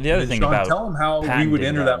 The other And thing Sean, about tell them how we would patenting,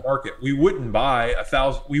 enter though. that market. We wouldn't buy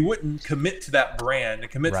 1,000. We wouldn't commit to that brand and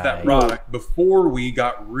commit to that Right. product before we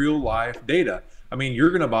got real life data. I mean, you're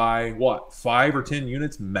going to buy what 5 or 10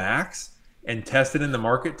 units max and test it in the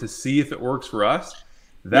market to see if it works for us.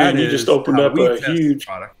 That Man, you is just opened how up we a test the huge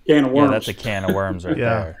product. can of yeah, worms. that's a can of worms right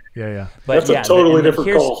Yeah. there. Yeah. But That's yeah, a totally and different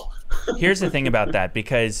here's, call. Here's the thing about that,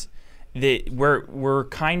 because we're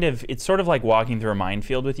kind of, it's sort of like walking through a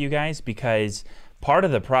minefield with you guys, because part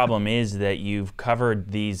of the problem is that you've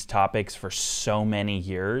covered these topics for so many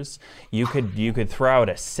years. You could throw out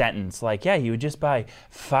a sentence like, yeah, you would just buy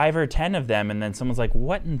 5 or 10 of them, and then someone's like,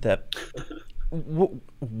 what in the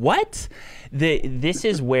what? This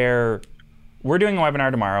is where we're doing a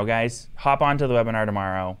webinar tomorrow, guys. Hop onto the webinar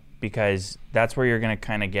tomorrow, because that's where you're going to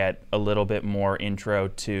kind of get a little bit more intro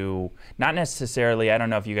to, not necessarily, I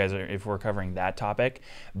don't know if you guys are, if we're covering that topic,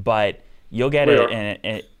 but you'll get We it. are.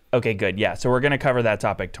 And okay, good. Yeah, so we're going to cover that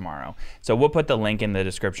topic tomorrow. So we'll put the link in the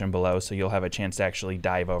description below, so you'll have a chance to actually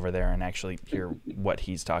dive over there and actually hear what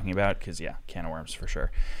he's talking about, because, yeah, can of worms for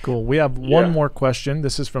sure. Cool. We have one Yeah. more question.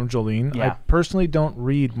 This is from Jolene. I Yeah. personally don't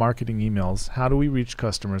read marketing emails. How do we reach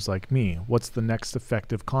customers like me? What's the next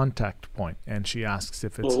effective contact point? And she asks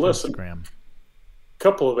if it's Well, listen. Instagram.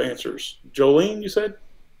 Couple of answers. Jolene, you said?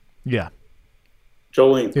 Yeah.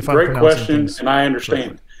 Jolene, If I'm great pronouncing question, things and I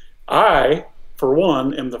understand. I, for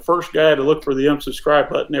one, am the first guy to look for the unsubscribe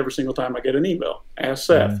button every single time I get an email. Ask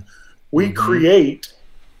Seth. We create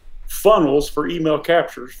funnels for email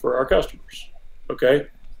captures for our customers. Okay?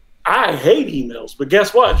 I hate emails, but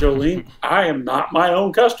guess what, Jolene? I am not my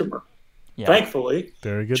own customer. Yeah. Thankfully,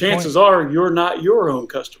 Very good chances point. are you're not your own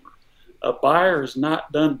customer. A buyer is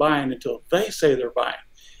not done buying until they say they're buying.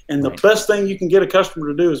 And the Right. best thing you can get a customer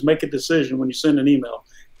to do is make a decision when you send an email.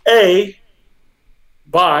 A,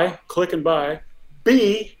 buy, click and buy.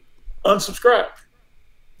 B, unsubscribe.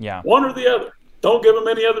 Yeah. One or the other. Don't give them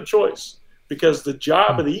any other choice, because the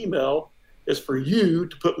job of the email is for you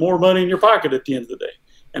to put more money in your pocket at the end of the day.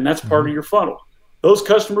 And that's part of your funnel. Those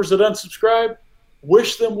customers that unsubscribe,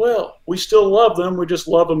 wish them well. We still love them. We just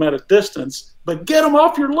love them at a distance. But get them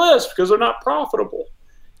off your list because they're not profitable.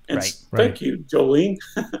 And Right. thank you, Jolene.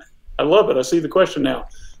 I love it. I see the question now.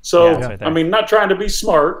 So, Yeah, it's right there. I mean, not trying to be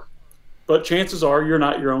smart, but chances are you're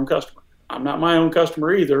not your own customer. I'm not my own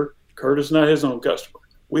customer either. Kurt is not his own customer.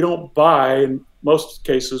 We don't buy, in most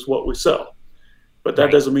cases, what we sell. But that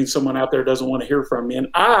Right. doesn't mean someone out there doesn't want to hear from me. And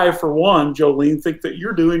I, for one, Jolene, think that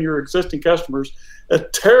you're doing your existing customers a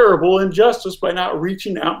terrible injustice by not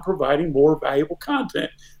reaching out and providing more valuable content.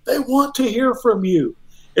 They want to hear from you.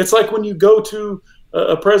 It's like when you go to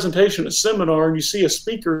a presentation, a seminar, and you see a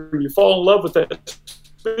speaker and you fall in love with that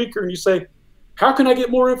speaker and you say, how can I get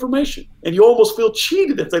more information? And you almost feel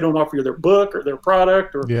cheated if they don't offer you their book or their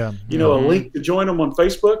product or Yeah. a link to join them on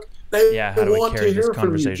Facebook. They Yeah, how do we want to carry this hear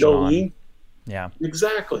from you, conversation on? Jolene. Yeah.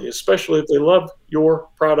 Exactly, especially if they love your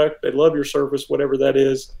product, they love your service, whatever that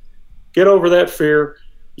is. Get over that fear.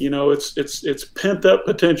 You know, it's pent up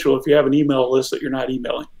potential if you have an email list that you're not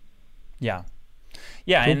emailing. Yeah.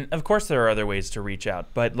 Yeah, and of course there are other ways to reach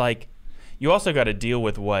out, but like you also got to deal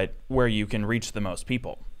with where you can reach the most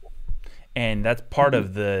people. And that's part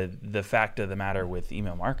of the fact of the matter with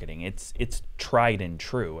email marketing. It's tried and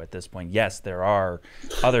true at this point. Yes, there are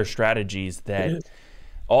other strategies that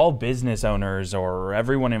all business owners or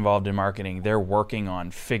everyone involved in marketing, they're working on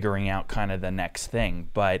figuring out kind of the next thing.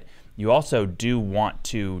 But you also do want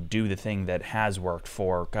to do the thing that has worked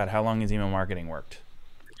for, God, how long has email marketing worked?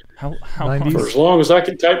 How long? For as long as I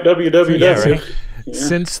can type www. Yeah, right?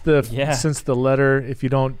 Since the letter, if you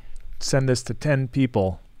don't send this to 10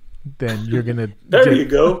 people, then you're gonna. There you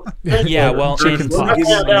go. Yeah, well, when I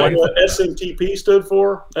found out what SMTP stood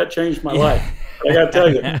for, that changed my life. I got to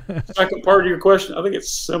tell you. Second part of your question, I think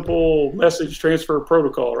it's Simple Message Transfer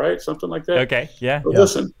Protocol, right? Something like that. Okay, yeah. But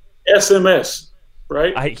listen, SMS,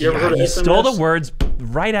 right? You ever heard of SMS? stole the words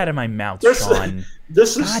right out of my mouth, Sean.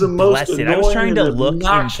 This is God the most bless it. annoying I was trying to look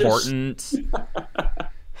obnoxious. important.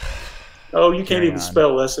 Oh, you can't even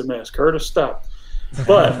spell SMS, Curtis. Stop.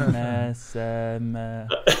 But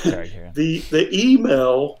the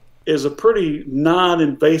email is a pretty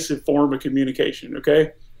non-invasive form of communication,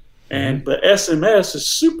 okay? And but SMS is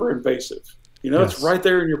super invasive. You know, it's right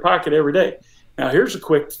there in your pocket every day. Now, here's a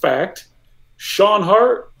quick fact. Sean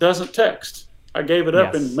Hart doesn't text. I gave it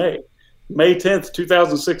up in May 10th,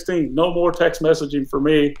 2016. No more text messaging for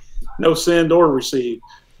me. No send or receive.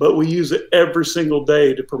 But we use it every single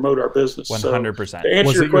day to promote our business. 100%. So, to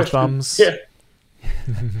answer your question, thumbs? Yeah.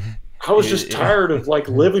 I was just tired of like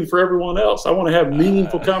living for everyone else. I want to have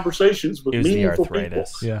meaningful conversations with meaningful people.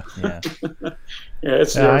 Yeah. Yeah,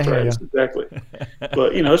 it's the arthritis, exactly.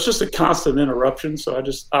 But it's just a constant interruption, so I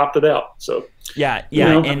just opted out. So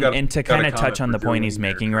and to kind of touch on the point he's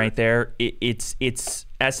making right there, it's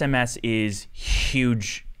SMS is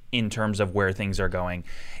huge in terms of where things are going.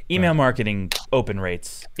 Email marketing open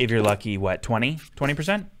rates, if you're lucky, what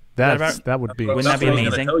 20%? That would be. Wouldn't that be amazing?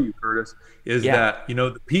 What I'm going to tell you, Curtis, is that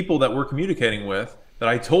the people that we're communicating with, that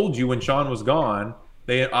I told you when Sean was gone,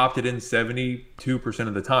 they opted in 72%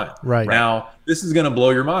 of the time. Right. Now, this is going to blow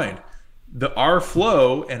your mind. Our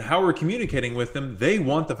flow and how we're communicating with them, they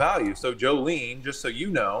want the value. So Jolene, just so you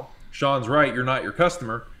know, Sean's right, you're not your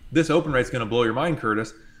customer. This open rate is going to blow your mind,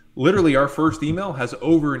 Curtis. Literally, our first email has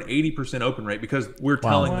over an 80% open rate because we're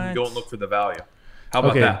telling them to go and look for the value. How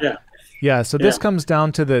about that? Yeah. Yeah, so this comes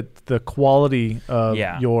down to the quality of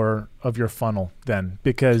your funnel then,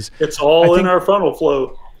 because it's all in our funnel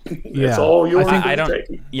flow. It's all yours. I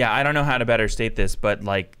don't know how to better state this, but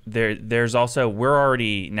like there's also, we're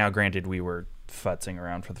already, now granted we were futzing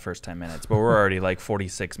around for the first 10 minutes, but we're already like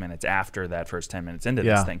 46 minutes after that first 10 minutes into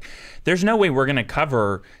this thing. There's no way we're going to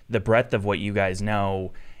cover the breadth of what you guys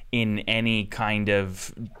know in any kind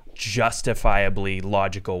of justifiably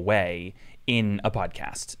logical way in a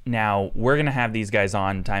podcast. Now, we're going to have these guys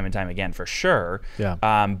on time and time again for sure. Yeah.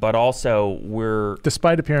 But also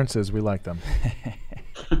despite appearances, we like them.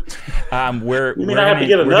 I have to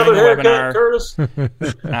get another haircut, Curtis?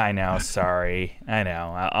 I know. Sorry. I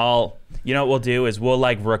know. You know what we'll do is we'll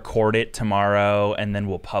like record it tomorrow and then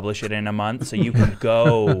we'll publish it in a month. So you can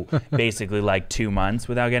go basically like 2 months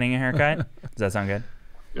without getting a haircut. Does that sound good?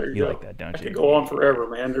 There you go. Like that, don't you? I could go on forever,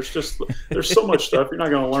 man. There's so much stuff. You're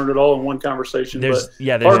not going to learn it all in one conversation. There's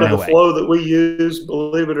part no of the flow that we use,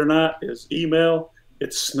 believe it or not, is email,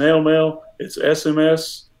 it's snail mail, it's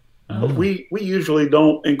SMS. We usually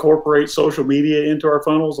don't incorporate social media into our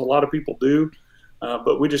funnels. A lot of people do,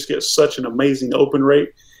 but we just get such an amazing open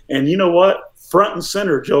rate. And you know what? Front and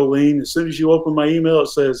center, Jolene, as soon as you open my email, it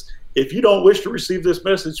says, if you don't wish to receive this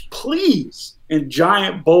message, please, in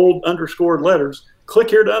giant, bold, underscored letters, click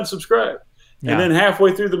here to unsubscribe. And then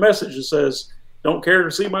halfway through the message, it says, don't care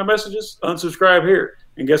to see my messages? Unsubscribe here.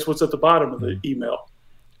 And guess what's at the bottom of the email?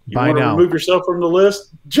 You want to remove yourself from the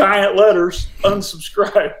list? Giant letters,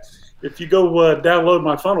 unsubscribe. If you go download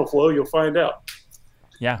my funnel flow, you'll find out.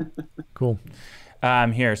 Yeah. Cool.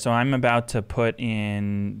 Here, so I'm about to put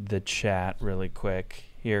in the chat really quick.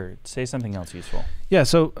 Here, say something else useful. Yeah,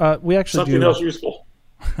 so we actually something else useful.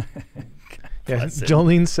 Yeah,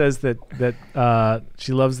 Jolene says that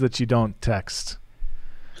she loves that you don't text.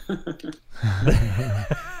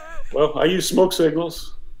 Well, I use smoke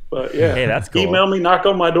signals, but yeah. Hey, that's cool. Email me, knock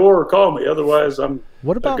on my door, or call me. Otherwise, I'm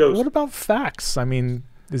What a ghost. about fax? I mean,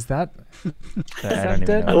 is that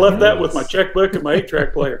dead? I left that with my checkbook and my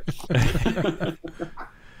 8-track player.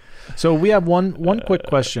 So we have one quick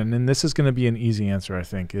question, and this is going to be an easy answer, I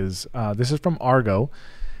think. This is from Argo.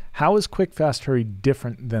 How is Quick Fast Hurry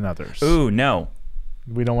different than others? Ooh, no.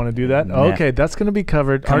 We don't want to do that? Nah. Okay, that's going to be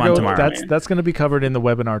covered. Come Argo, on tomorrow. That's going to be covered in the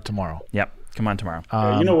webinar tomorrow. Yep, come on tomorrow.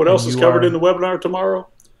 You know what else is covered in the webinar tomorrow?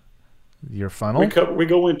 Your funnel? We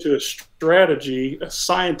go into a strategy, a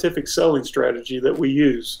scientific selling strategy that we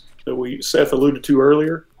use, that Seth alluded to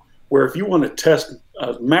earlier, where if you want to test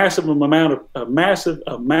a massive amount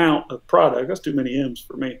of product, that's too many M's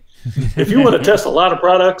for me. If you want to test a lot of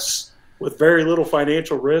products with very little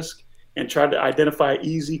financial risk and try to identify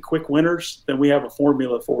easy, quick winners, then we have a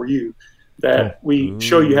formula for you that we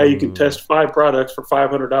show you how you can test 5 products for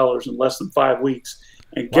 $500 in less than 5 weeks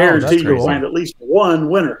and guarantee you'll find at least one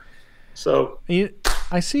winner. So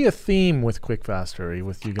I see a theme with QuickFaster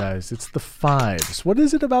with you guys. It's the 5s. What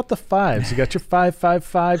is it about the 5s? You got your 5,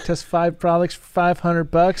 test 5 products for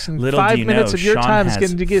 $500, and Little 5 do you minutes know, of your Sean time is has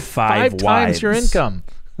getting to get 5 times wives. your income.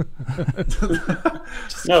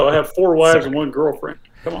 No, I have 4 wives and 1 girlfriend.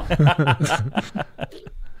 Come on.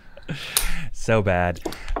 So bad.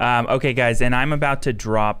 Okay, guys, and I'm about to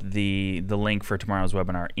drop the link for tomorrow's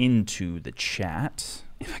webinar into the chat.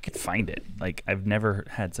 If I could find it. Like, I've never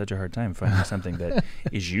had such a hard time finding something that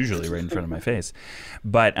is usually right in front of my face.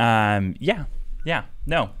 But yeah,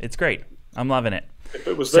 no, it's great. I'm loving it. If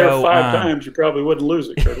it was there 5 times, you probably wouldn't lose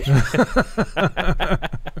it, Curtis.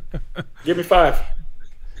 Give me 5.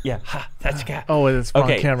 Yeah, that's cat. Oh, it's on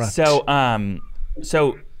camera.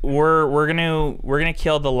 So we're gonna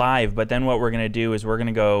kill the live, but then what we're gonna do is we're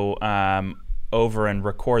gonna go over and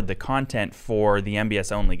record the content for the MBS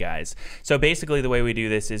only guys. So basically the way we do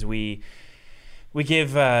this is we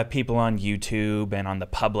give people on YouTube and on the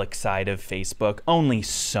public side of Facebook only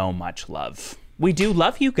so much love. We do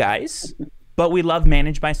love you guys, but we love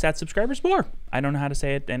Managed by Stats subscribers more. I don't know how to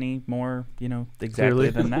say it any more, exactly Clearly.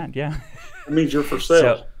 than that. Yeah. It means you're for sale.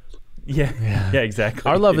 So, yeah, exactly.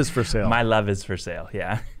 Our love is for sale. My love is for sale.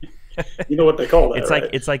 Yeah. You know what they call that, right?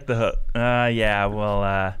 It's like the hook. Yeah.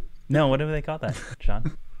 Well. No, what do they call that,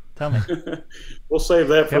 Sean? Tell me. We'll save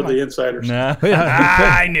that for the insiders. No.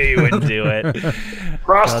 I knew you wouldn't do it.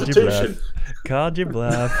 Prostitution. Called your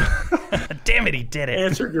bluff. Damn it, he did it.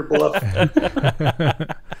 Answered your bluff.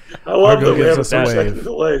 I love that we have a 2-second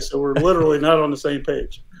delay, so we're literally not on the same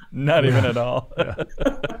page. Not even at all.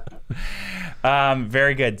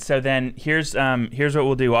 Very good. So then here's what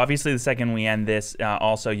we'll do. Obviously, the second we end this,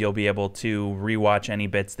 also you'll be able to rewatch any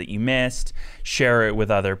bits that you missed, share it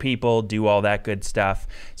with other people, do all that good stuff.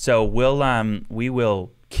 So we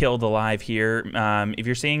will kill the live here. If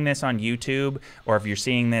you're seeing this on YouTube, or if you're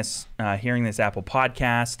seeing this, hearing this Apple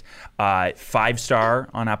Podcast, 5-star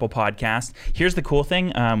on Apple Podcast. Here's the cool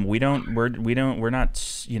thing: we're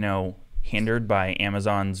not hindered by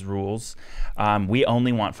Amazon's rules. We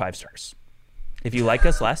only want 5 stars. If you like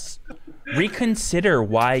us less, reconsider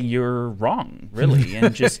why you're wrong, really,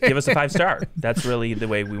 and just give us a 5-star. That's really the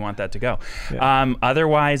way we want that to go. Yeah.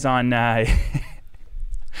 Otherwise, on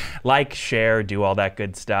like, share, do all that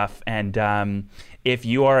good stuff. And if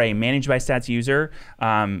you are a Managed by Stats user,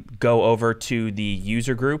 go over to the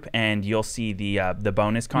user group, and you'll see the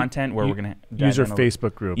bonus content where we're going to user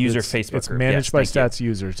Facebook group. Facebook group. Managed by Stats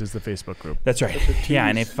users is the Facebook group. That's right. Yeah,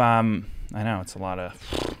 and if I know it's a lot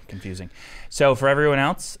of confusing. So for everyone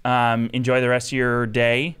else, enjoy the rest of your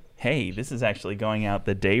day. Hey, this is actually going out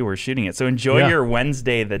the day we're shooting it. So enjoy your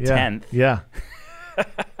Wednesday the 10th. Yeah.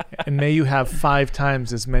 And may you have 5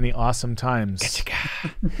 times as many awesome times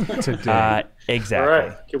today. Exactly. All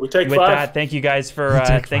right. Can we take 5? With that, thank you guys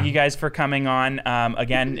for coming on.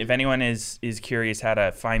 Again, if anyone is curious how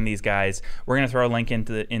to find these guys, we're going to throw a link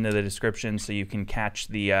into the description so you can catch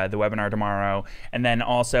the webinar tomorrow. And then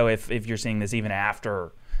also, if you're seeing this even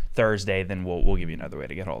after Thursday, then we'll give you another way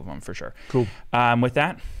to get hold of them for sure. Cool. With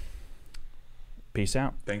that, peace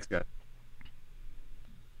out. Thanks, guys.